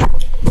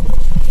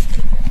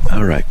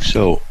 All right,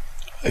 so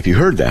if you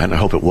heard that, and I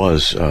hope it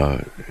was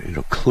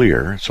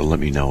clear, so let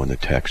me know in the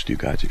text, you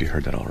guys, if you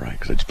heard that all right,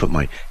 because I just put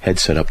my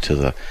headset up to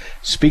the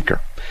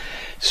speaker.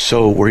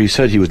 So where he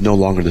said he was no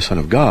longer the Son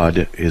of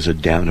God is a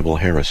damnable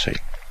heresy.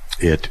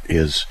 It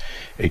is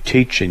a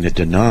teaching that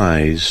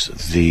denies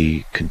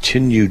the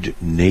continued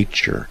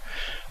nature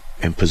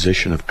and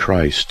position of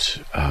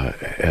Christ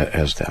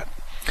as that.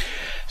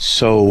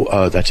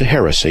 So that's a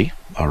heresy,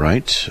 all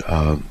right?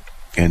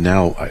 And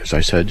now, as I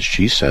said,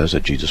 she says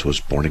that Jesus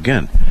was born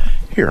again.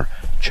 Here,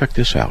 check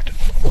this out.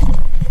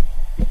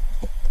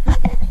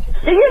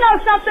 Do you know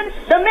something?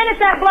 The minute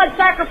that blood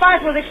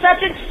sacrifice was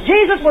accepted,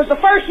 Jesus was the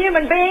first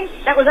human being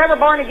that was ever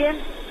born again.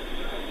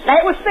 Now,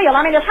 it was sealed.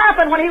 I mean, it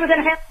happened when he was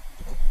in heaven.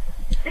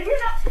 Do you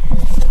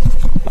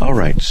know? All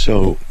right,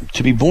 so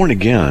to be born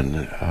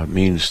again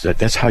means that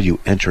that's how you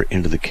enter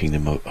into the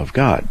kingdom of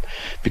God,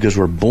 because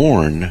we're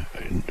born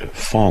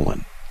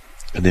fallen,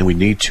 and then we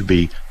need to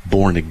be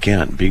born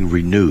again, being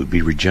renewed,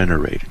 be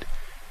regenerated.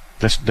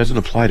 That doesn't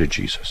apply to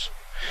Jesus,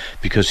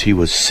 because he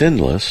was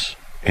sinless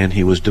and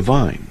he was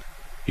divine.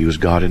 He was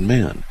God and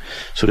man.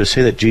 So to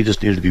say that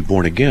Jesus needed to be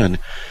born again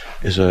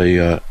is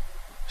a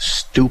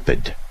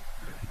stupid,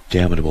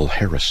 damnable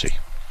heresy.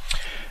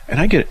 And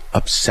I get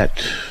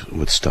upset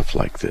with stuff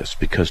like this,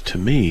 because to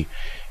me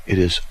it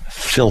is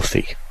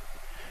filthy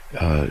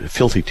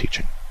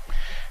teaching,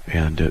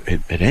 and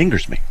it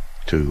angers me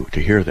to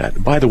hear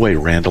that. By the way,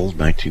 Randall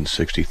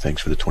 1960,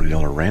 thanks for the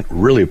 $20 rant.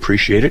 Really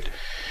appreciate it.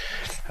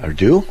 I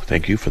do.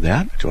 Thank you for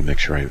that. I just want to make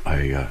sure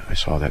I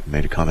saw that and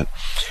made a comment.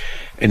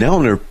 And now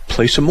I'm going to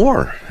play some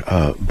more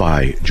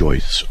by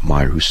Joyce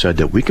Meyer, who said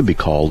that we can be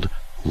called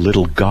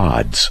little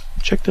gods.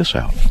 Check this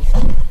out.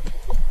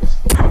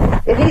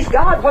 If he's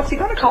God, what's he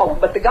going to call them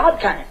but the God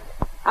kind?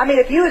 I mean,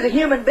 if you as a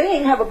human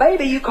being have a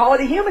baby, you call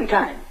it a human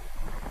kind.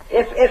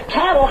 If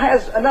cattle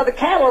has another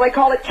cattle, they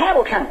call it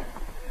cattle kind.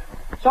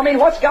 So, I mean,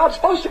 what's God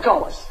supposed to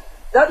call us?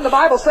 Doesn't the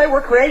Bible say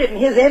we're created in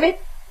his image?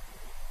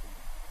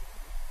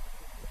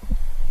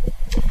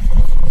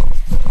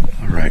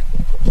 All right.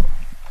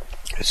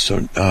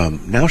 So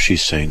now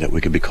she's saying that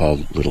we can be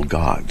called little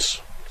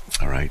gods.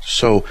 All right.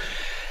 So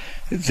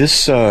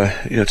this,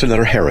 it's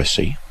another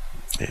heresy.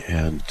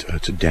 And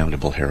it's a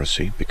damnable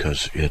heresy,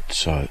 because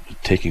it's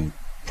taking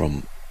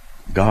from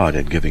God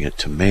and giving it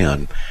to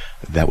man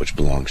that which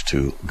belongs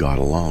to God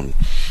alone.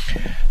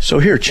 So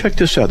here, check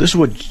this out. This is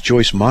what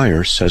Joyce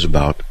Meyer says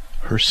about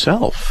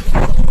herself.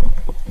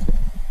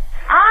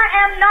 I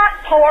am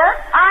not poor,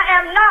 I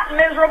am not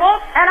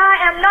miserable, and I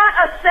am not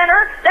a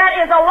sinner that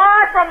is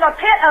alive from the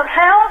pit of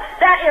hell.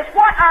 That is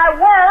what I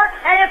were,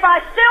 and if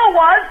I still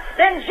was,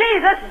 then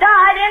Jesus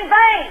died in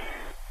vain.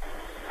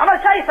 I'm going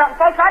to tell you something,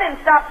 folks. I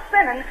didn't stop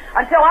sinning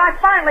until I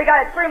finally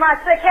got it through my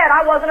sick head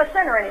I wasn't a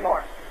sinner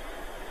anymore.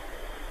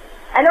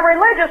 And the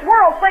religious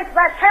world thinks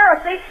that's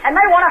heresy, and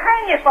they want to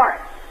hang you for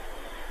it.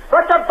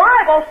 But the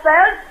Bible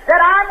says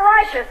that I'm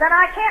righteous, and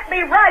I can't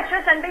be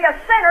righteous and be a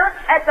sinner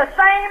at the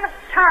same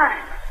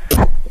time.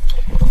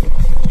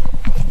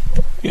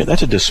 Yeah,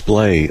 that's a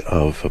display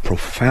of a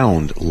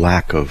profound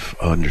lack of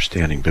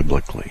understanding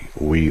biblically.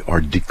 We are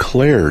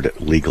declared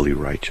legally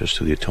righteous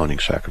through the atoning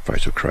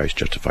sacrifice of Christ,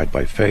 justified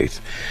by faith,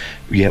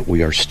 yet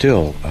we are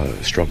still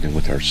struggling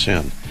with our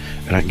sin.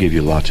 And I can give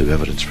you lots of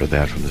evidence for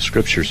that from the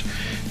Scriptures.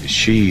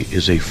 She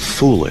is a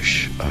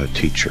foolish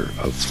teacher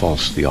of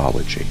false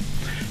theology,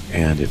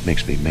 and it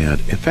makes me mad.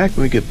 In fact,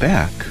 when we get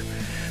back,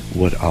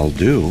 what I'll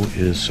do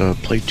is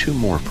play two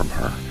more from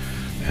her,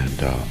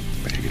 and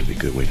I think it'll be a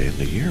good way to end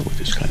the year with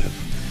this kind of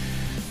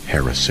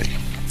heresy.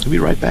 We'll be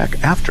right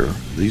back after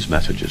these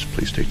messages.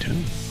 Please stay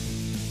tuned.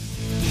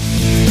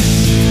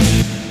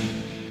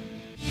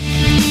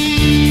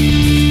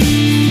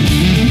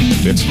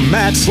 It's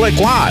Matt Slick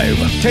Live,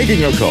 taking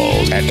your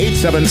calls at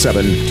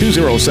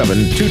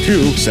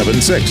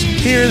 877-207-2276.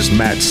 Here's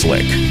Matt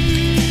Slick.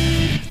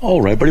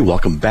 All right, everybody,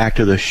 welcome back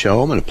to the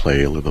show. I'm going to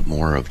play a little bit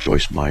more of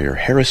Joyce Meyer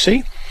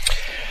heresy.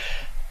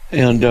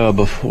 And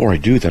before I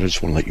do that, I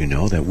just want to let you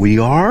know that we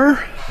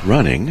are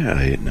running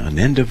an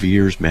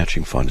end-of-year's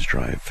matching funds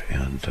drive.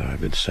 And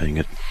I've been saying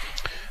it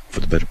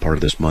for the better part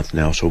of this month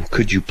now. So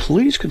would you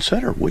please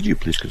consider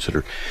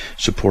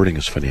supporting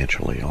us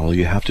financially? All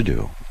you have to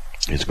do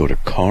is go to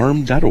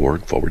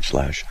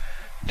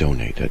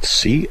carm.org/donate.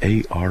 That's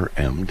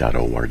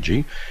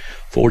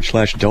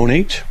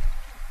CARM.org/donate.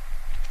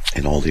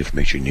 And all the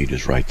information you need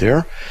is right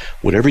there.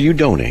 Whatever you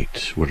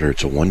donate, whether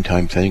it's a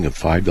one-time thing of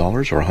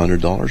 $5 or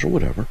 $100 or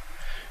whatever,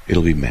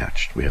 it'll be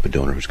matched. We have a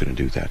donor who's going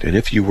to do that. And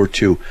if you were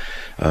to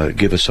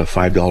give us a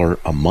 $5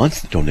 a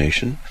month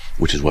donation,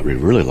 which is what we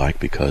really like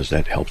because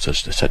that helps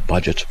us to set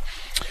budgets,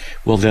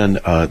 well then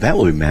that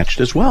will be matched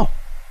as well.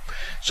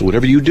 So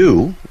whatever you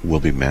do will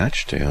be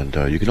matched, and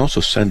you can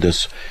also send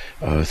us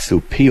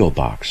through P.O.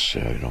 Box.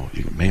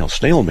 You can mail,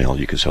 snail mail.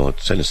 You can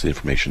send us the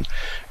information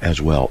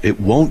as well. It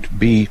won't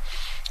be,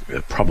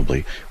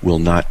 probably will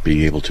not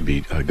be able to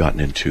be gotten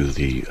into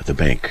the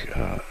bank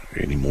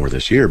anymore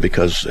this year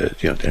because at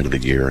the end of the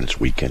year and it's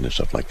weekend and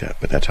stuff like that.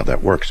 But that's how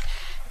that works.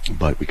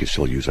 But we can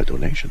still use that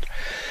donation.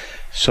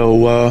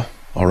 So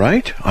all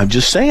right, I'm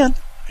just saying.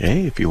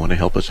 Hey, if you want to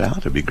help us out,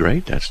 it'd be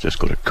great. That's just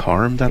go to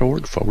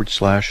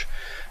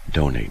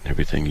carm.org/donate.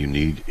 Everything you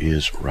need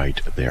is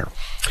right there.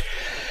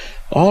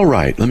 All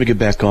right, let me get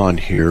back on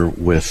here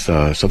with,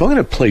 so if I'm going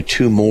to play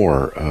two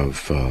more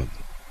of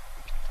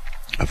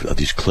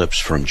these clips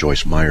from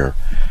Joyce Meyer,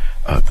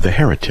 The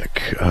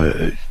Heretic.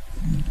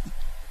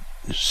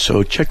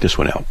 So check this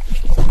one out.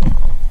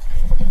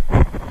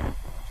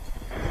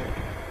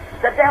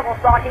 The devil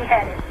thought he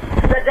had it.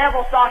 The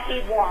devil thought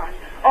he'd won.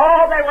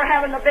 Oh, they were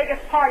having the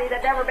biggest party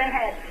that's ever been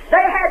had.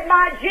 They had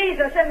my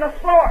Jesus in the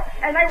floor,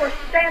 and they were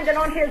standing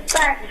on his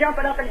back,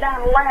 jumping up and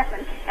down,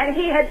 laughing, and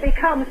he had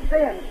become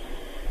sin.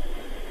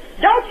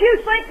 Don't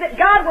you think that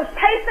God was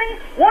pacing,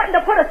 wanting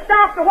to put a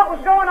stop to what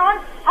was going on?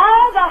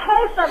 All the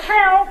hosts of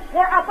hell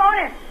were upon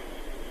him.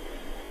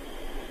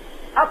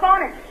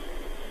 Upon him.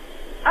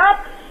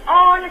 Up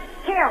on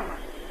him.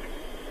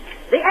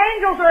 The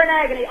angels are in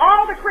agony.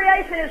 All the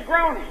creation is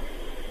groaning.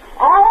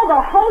 All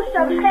the host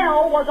of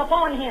hell was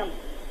upon him.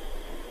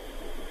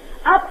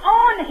 Up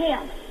on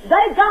him.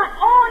 They got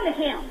on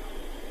him.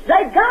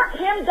 They got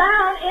him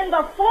down in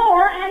the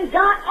floor and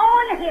got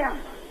on him.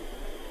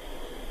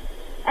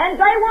 And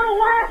they were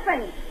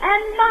laughing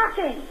and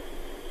mocking.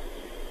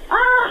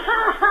 Ah,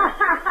 ha, ha,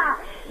 ha, ha.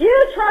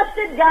 You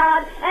trusted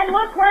God, and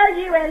look where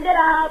you ended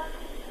up.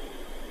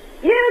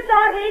 You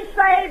thought he'd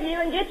save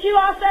you and get you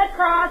off that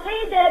cross.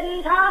 He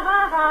didn't. Ha,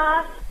 ha,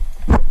 ha.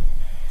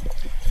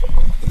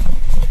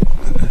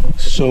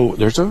 So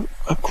there's a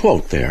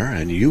quote there,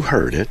 and you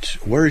heard it.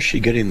 Where is she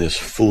getting this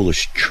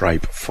foolish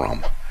tripe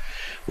from?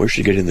 Where's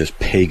she getting this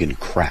pagan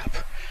crap?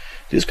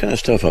 This kind of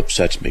stuff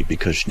upsets me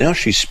because now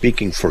she's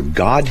speaking for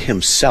God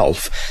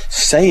himself,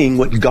 saying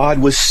what God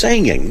was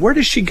saying. Where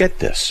does she get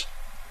this?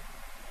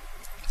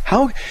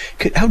 How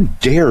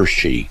dare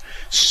she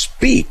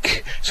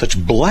speak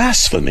such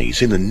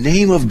blasphemies in the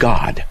name of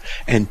God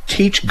and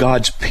teach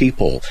God's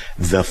people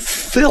the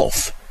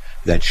filth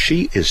that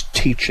she is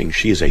teaching?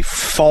 She is a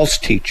false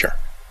teacher.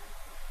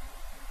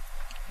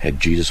 Had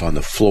Jesus on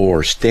the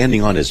floor,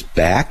 standing on his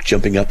back,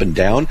 jumping up and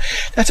down.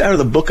 That's out of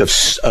the book of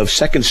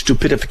Second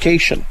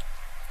Stupidification.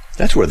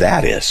 That's where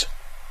that is.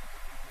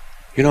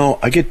 You know,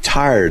 I get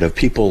tired of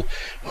people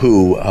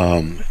who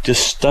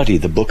just study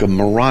the book of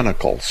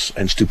Moronicles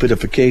and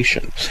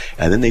Stupidification,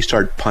 and then they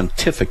start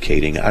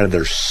pontificating out of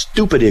their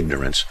stupid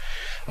ignorance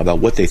about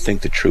what they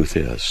think the truth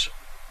is.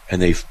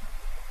 And they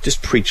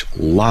just preach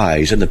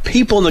lies. And the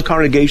people in the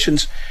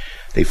congregations,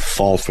 they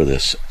fall for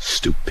this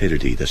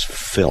stupidity, this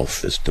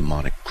filth, this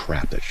demonic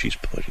crap that she's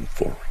putting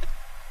forward.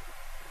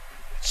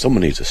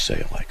 Someone needs to say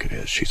it like it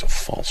is. She's a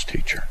false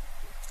teacher.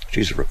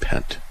 She's a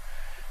repent.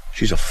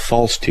 She's a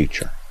false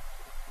teacher.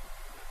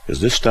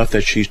 Because this stuff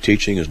that she's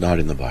teaching is not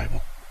in the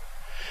Bible.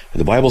 And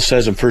the Bible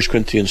says in 1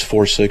 Corinthians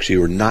 4:6,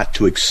 you are not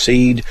to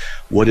exceed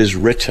what is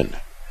written.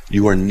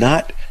 You are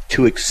not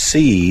to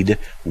exceed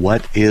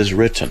what is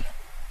written.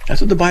 That's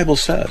what the Bible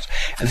says.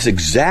 And it's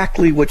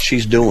exactly what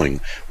she's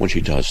doing when she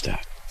does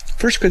that.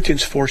 1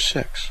 Corinthians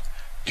 4:6,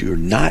 you are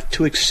not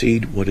to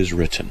exceed what is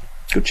written.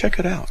 Go check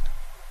it out.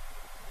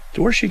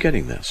 So where's she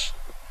getting this?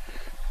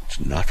 It's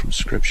not from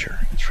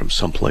Scripture. It's from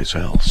someplace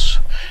else.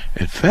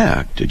 In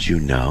fact, did you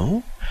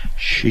know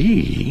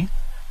she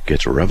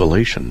gets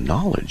revelation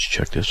knowledge?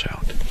 Check this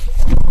out. The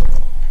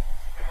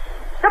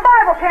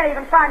Bible can't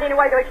even find any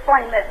way to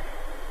explain this.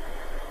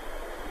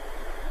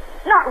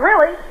 Not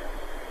really.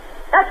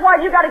 That's why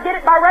you got to get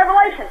it by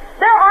revelation.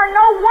 There are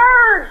no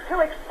words to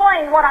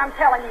explain what I'm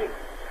telling you.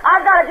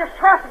 I've got to just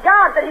trust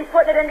God that he's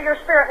putting it into your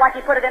spirit like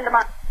he put it into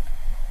mine.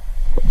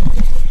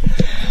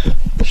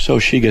 So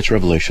she gets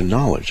revelation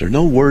knowledge. There's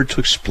no word to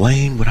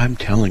explain what I'm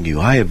telling you.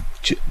 I have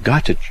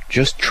got to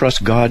just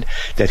trust God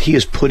that he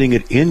is putting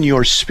it in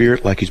your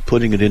spirit like he's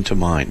putting it into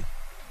mine.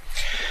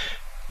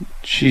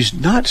 She's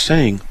not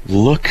saying,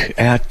 look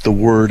at the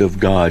Word of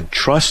God.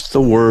 Trust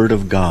the Word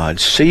of God.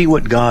 See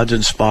what God's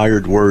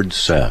inspired Word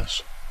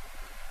says.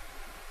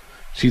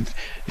 See,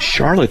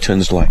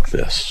 charlatans like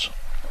this,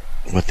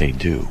 what they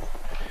do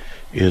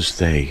is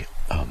they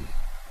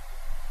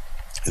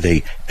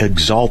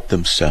exalt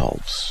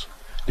themselves.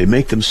 They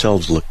make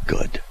themselves look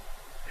good.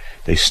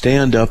 They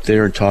stand up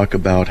there and talk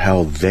about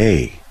how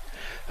they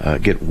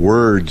get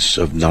words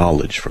of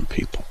knowledge from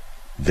people.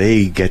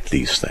 They get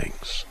these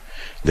things.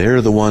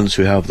 They're the ones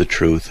who have the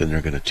truth, and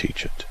they're going to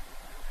teach it.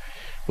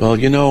 Well,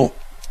 you know,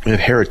 We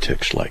have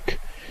heretics like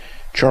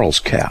Charles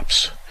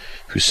Capps,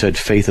 who said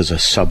faith is a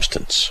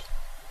substance,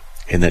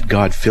 and that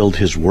God filled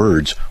his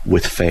words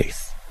with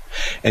faith.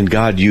 And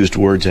God used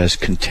words as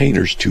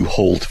containers to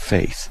hold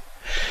faith.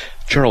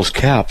 Charles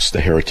Capps,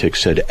 the heretic,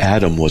 said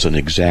Adam was an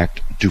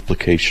exact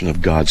duplication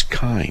of God's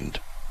kind.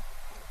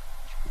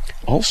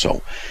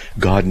 Also,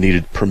 God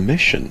needed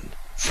permission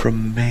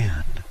from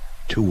man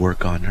to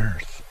work on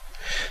earth.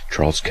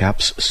 Charles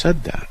Capps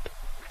said that.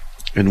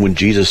 And when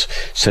Jesus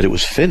said it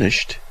was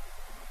finished,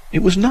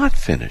 it was not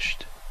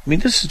finished. I mean,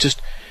 this is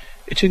just,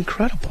 it's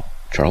incredible.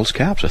 Charles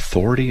Capps,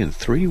 authority in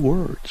 3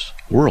 worlds,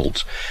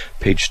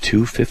 page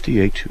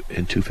 258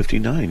 and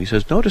 259. He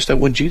says, notice that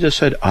when Jesus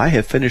said, I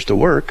have finished the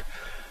work,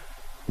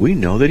 we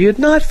know that he had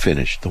not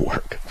finished the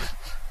work.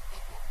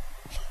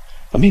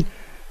 I mean,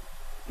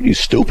 are you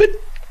stupid?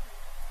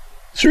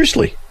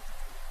 Seriously.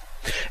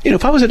 You know,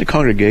 if I was in a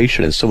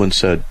congregation and someone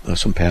said,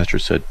 some pastor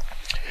said,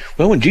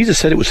 well, when Jesus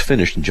said it was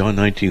finished in John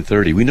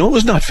 19:30, we know it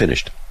was not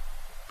finished.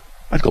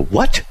 I'd go,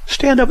 what?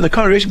 Stand up in the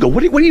congregation and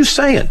go, what are you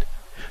saying?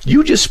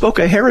 You just spoke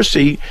a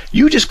heresy.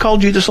 You just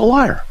called Jesus a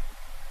liar.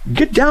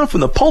 Get down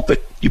from the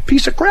pulpit, you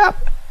piece of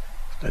crap.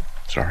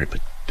 Sorry,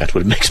 but that's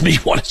what it makes me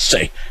want to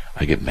say.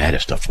 I get mad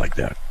at stuff like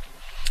that.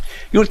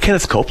 You know what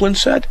Kenneth Copeland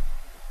said?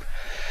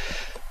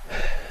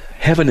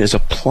 Heaven is a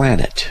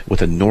planet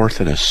with a north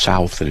and a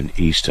south and an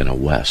east and a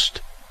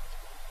west.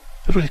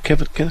 That's what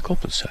Kenneth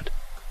Copeland said.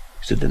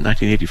 He said that in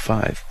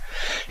 1985.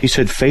 He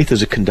said faith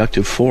is a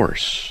conductive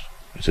force.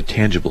 It's a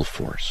tangible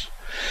force.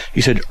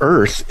 He said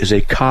Earth is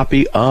a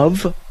copy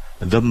of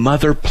the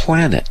mother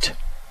planet.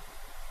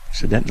 He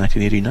said that in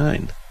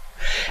 1989.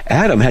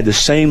 Adam had the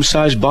same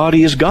size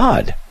body as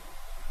God.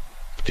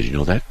 Did you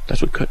know that?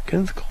 That's what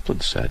Kenneth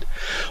Copeland said.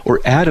 Or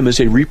Adam is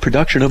a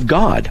reproduction of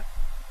God.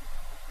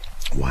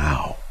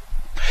 Wow.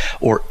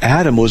 Or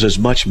Adam was as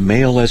much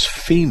male as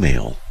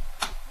female.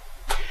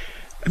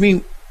 I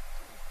mean,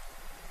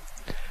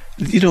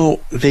 you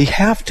know, they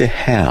have to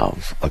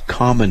have a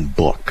common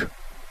book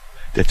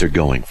that they're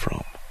going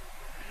from.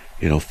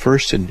 You know,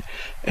 first and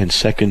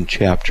second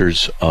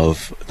chapters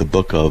of the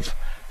book of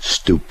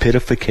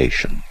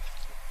Stupidification.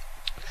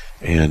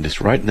 And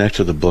it's right next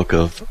to the book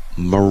of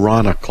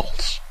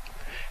Moronicles.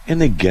 And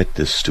they get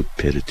this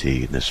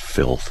stupidity and this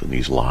filth and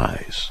these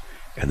lies,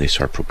 and they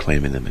start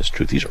proclaiming them as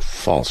truth. These are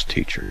false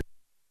teachers.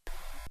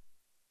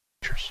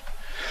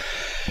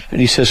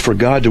 And he says, for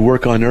God to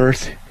work on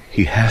earth,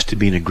 he has to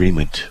be in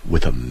agreement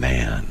with a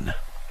man.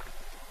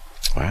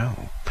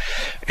 Wow.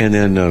 And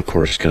then, of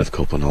course, Kenneth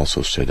Copeland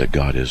also said that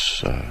God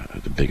is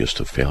the biggest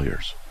of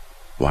failures.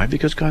 Why?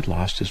 Because God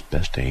lost his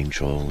best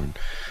angel and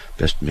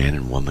best man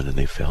and woman, and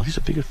they failed. He's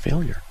a big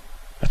failure.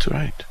 That's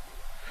right.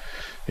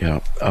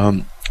 Yeah.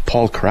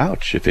 Paul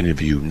Crouch, if any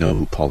of you know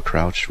who Paul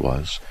Crouch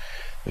was,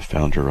 the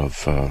founder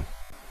of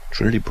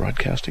Trinity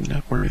Broadcasting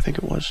Network, I think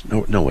it was.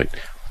 No, wait.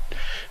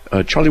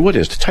 Charlie Wood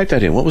is. To type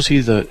that in. What was he?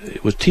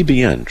 It was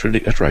TBN.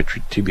 Trinity. That's right.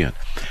 TBN.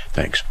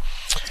 Thanks.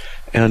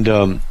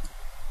 And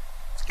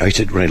I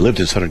said when I lived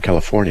in Southern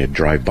California, I'd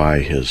drive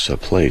by his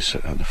place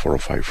on the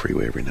 405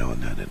 freeway every now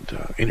and then. And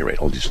at any rate,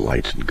 all these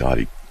lights and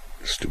gaudy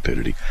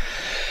stupidity.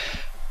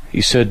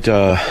 He said,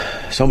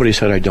 somebody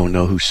said, I don't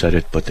know who said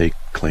it, but they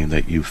claim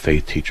that you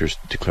faith teachers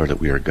declare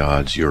that we are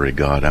gods. You're a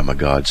god, I'm a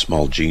god,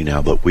 small g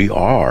now, but we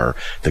are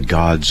the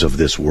gods of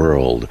this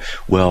world.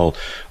 Well,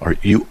 are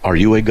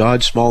you a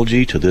god, small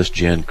g? To this,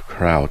 Jan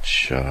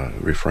Crouch,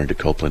 referring to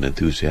Copeland,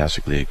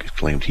 enthusiastically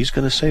exclaimed, he's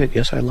going to say it.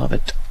 Yes, I love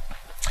it.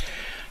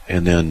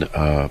 And then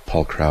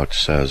Paul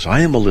Crouch says, I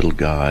am a little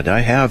god.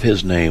 I have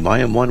his name. I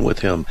am one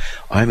with him.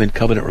 I am in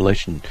covenant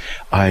relation.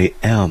 I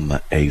am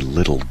a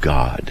little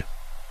god.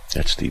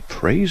 That's the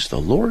Praise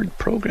the Lord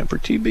program for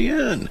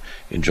TBN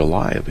in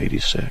July of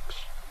 '86.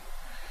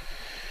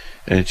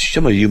 And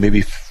some of you may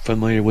be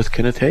familiar with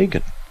Kenneth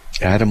Hagin.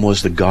 Adam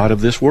was the god of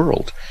this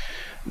world.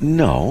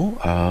 No,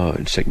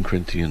 in 2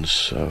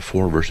 Corinthians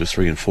 4, verses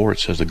 3 and 4, it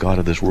says the god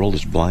of this world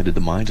has blinded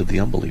the minds of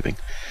the unbelieving.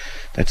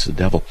 That's the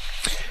devil.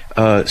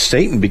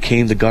 Satan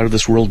became the god of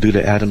this world due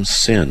to Adam's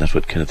sin. That's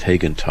what Kenneth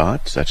Hagin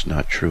taught. That's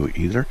not true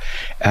either.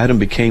 Adam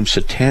became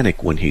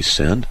satanic when he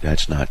sinned.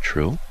 That's not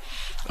true.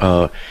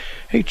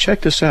 Hey,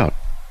 check this out.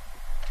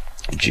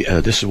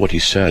 This is what he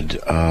said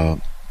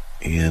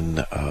in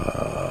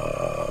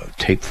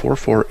tape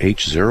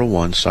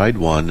 44H01, side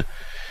 1,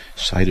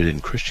 cited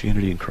in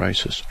Christianity in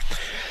Crisis.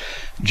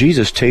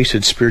 Jesus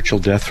tasted spiritual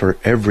death for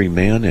every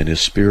man, and his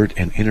spirit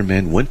and inner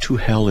man went to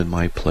hell in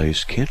my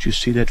place. Can't you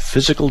see that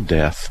physical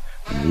death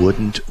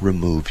wouldn't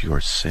remove your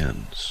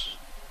sins?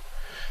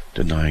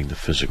 Denying the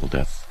physical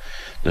death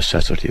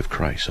necessity of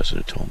Christ as an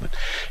atonement.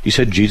 He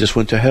said Jesus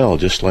went to hell,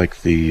 just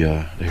like the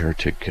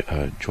heretic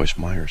Joyce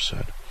Meyer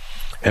said.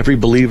 Every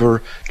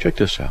believer, check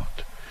this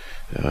out,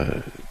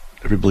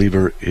 every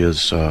believer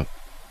is,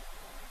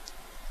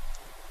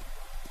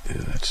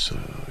 that's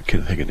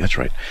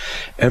right.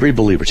 Every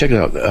believer, check it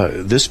out.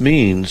 This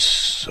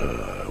means,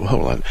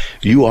 hold on,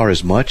 you are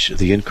as much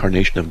the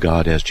incarnation of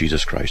God as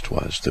Jesus Christ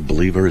was. The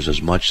believer is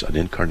as much an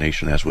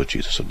incarnation as was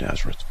Jesus of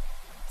Nazareth.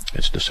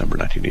 It's December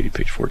 1980,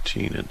 page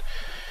 14, and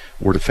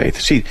word of faith.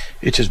 See,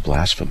 it's just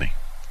blasphemy.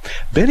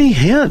 Benny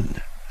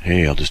Hinn.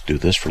 Hey, I'll just do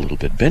this for a little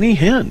bit. Benny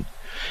Hinn.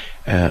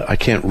 I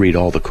can't read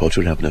all the quotes,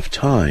 we don't have enough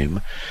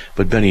time,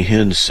 but Benny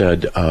Hinn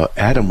said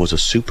Adam was a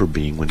super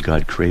being when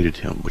God created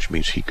him, which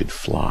means he could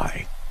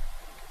fly.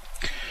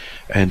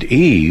 And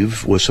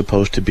Eve was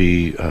supposed to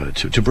be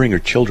to bring her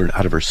children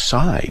out of her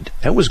side.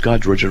 That was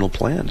God's original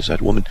plan, is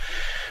that woman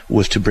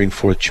was to bring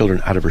forth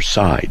children out of her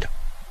side.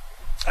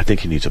 I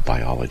think he needs a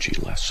biology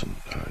lesson.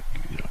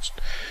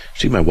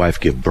 See my wife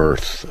give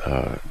birth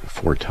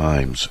 4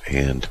 times,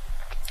 and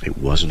it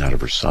wasn't out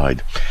of her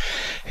side.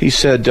 He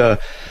said,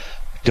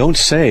 don't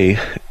say,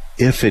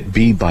 if it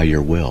be by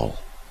your will.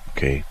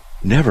 Okay?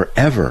 Never,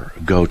 ever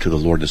go to the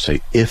Lord and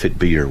say, if it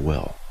be your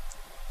will.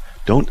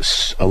 Don't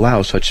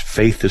allow such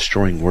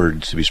faith-destroying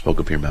words to be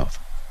spoken from your mouth.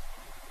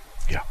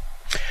 Yeah.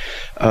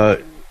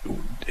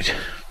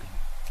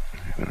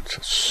 That's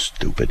so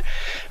stupid.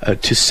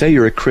 To say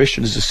you're a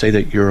Christian is to say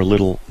that you're a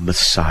little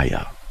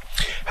Messiah.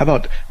 How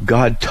about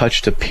God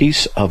touched a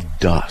piece of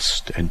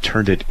dust and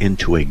turned it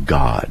into a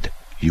god?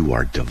 You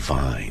are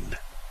divine.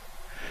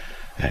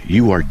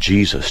 You are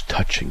Jesus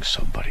touching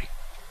somebody.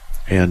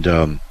 And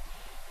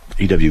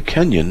E.W.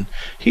 Kenyon,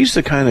 he's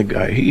the kind of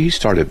guy, he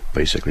started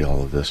basically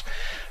all of this.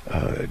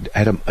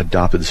 Adam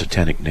adopted the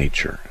satanic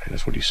nature,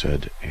 that's what he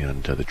said,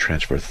 and the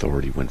transfer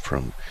authority went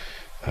from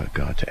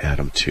God to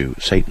Adam to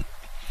Satan.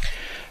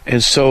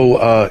 And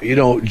so,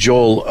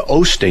 Joel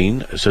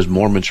Osteen says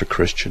Mormons are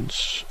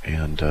Christians,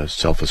 and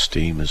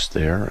self-esteem is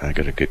there. I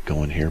got to get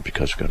going here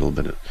because we've got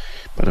about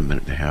a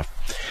minute and a half.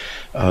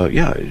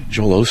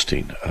 Joel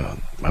Osteen,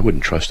 I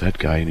wouldn't trust that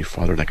guy any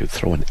farther than I could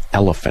throw an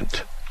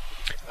elephant.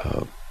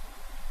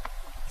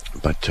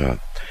 But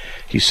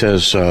he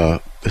says,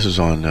 this is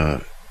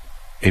on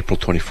April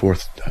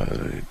 24th,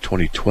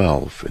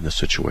 2012, in the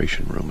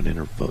Situation Room, an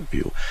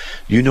interview.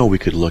 We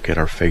could look at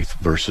our faith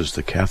versus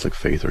the Catholic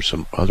faith or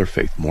some other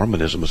faith.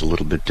 Mormonism is a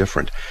little bit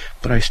different,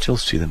 but I still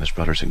see them as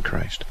brothers in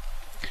Christ.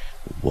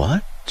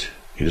 What?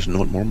 He doesn't know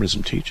what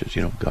Mormonism teaches,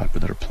 God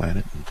with our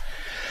planet and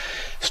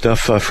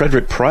stuff.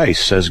 Frederick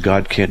Price says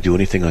God can't do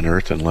anything on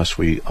earth unless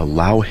we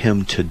allow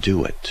him to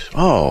do it.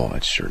 Oh,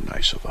 that's sure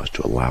nice of us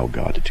to allow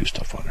God to do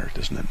stuff on earth.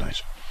 Isn't that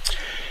nice?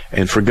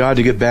 And for God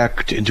to get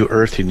back into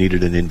earth, he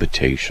needed an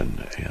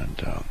invitation.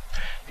 And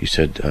he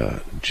said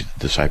the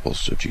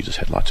disciples of Jesus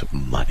had lots of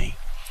money.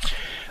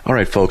 All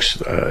right,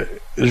 folks,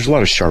 there's a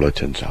lot of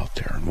charlatans out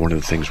there. And one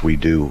of the things we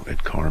do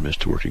at CARM is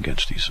to work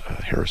against these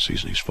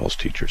heresies and these false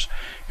teachers.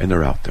 And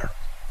they're out there.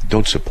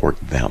 Don't support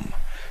them.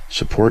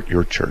 Support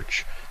your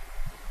church.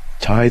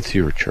 Tithe to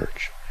your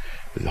church.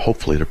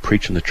 Hopefully they're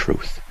preaching the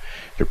truth.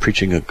 They're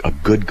preaching a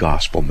good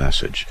gospel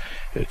message.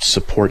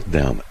 Support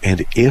them.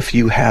 And if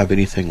you have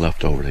anything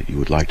left over that you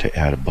would like to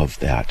add above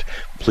that,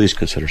 please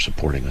consider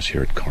supporting us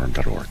here at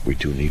carm.org. We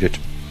do need it.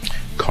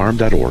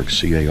 carm.org,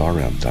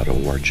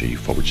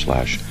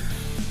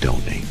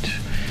 carm.org/donate.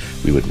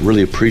 We would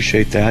really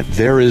appreciate that.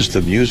 There is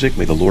the music.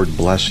 May the Lord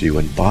bless you.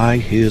 And by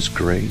his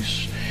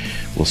grace,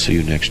 we'll see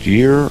you next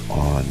year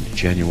on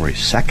January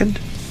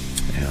 2nd.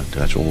 And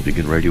that's when we'll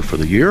begin radio for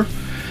the year.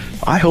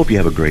 I hope you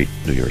have a great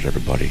New Year's,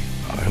 everybody.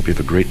 I hope you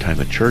have a great time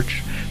at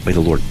church. May the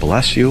Lord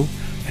bless you.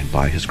 And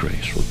by his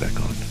grace, we'll be back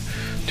on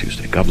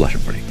Tuesday. God bless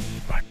everybody.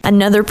 Bye.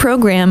 Another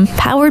program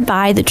powered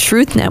by the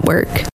Truth Network.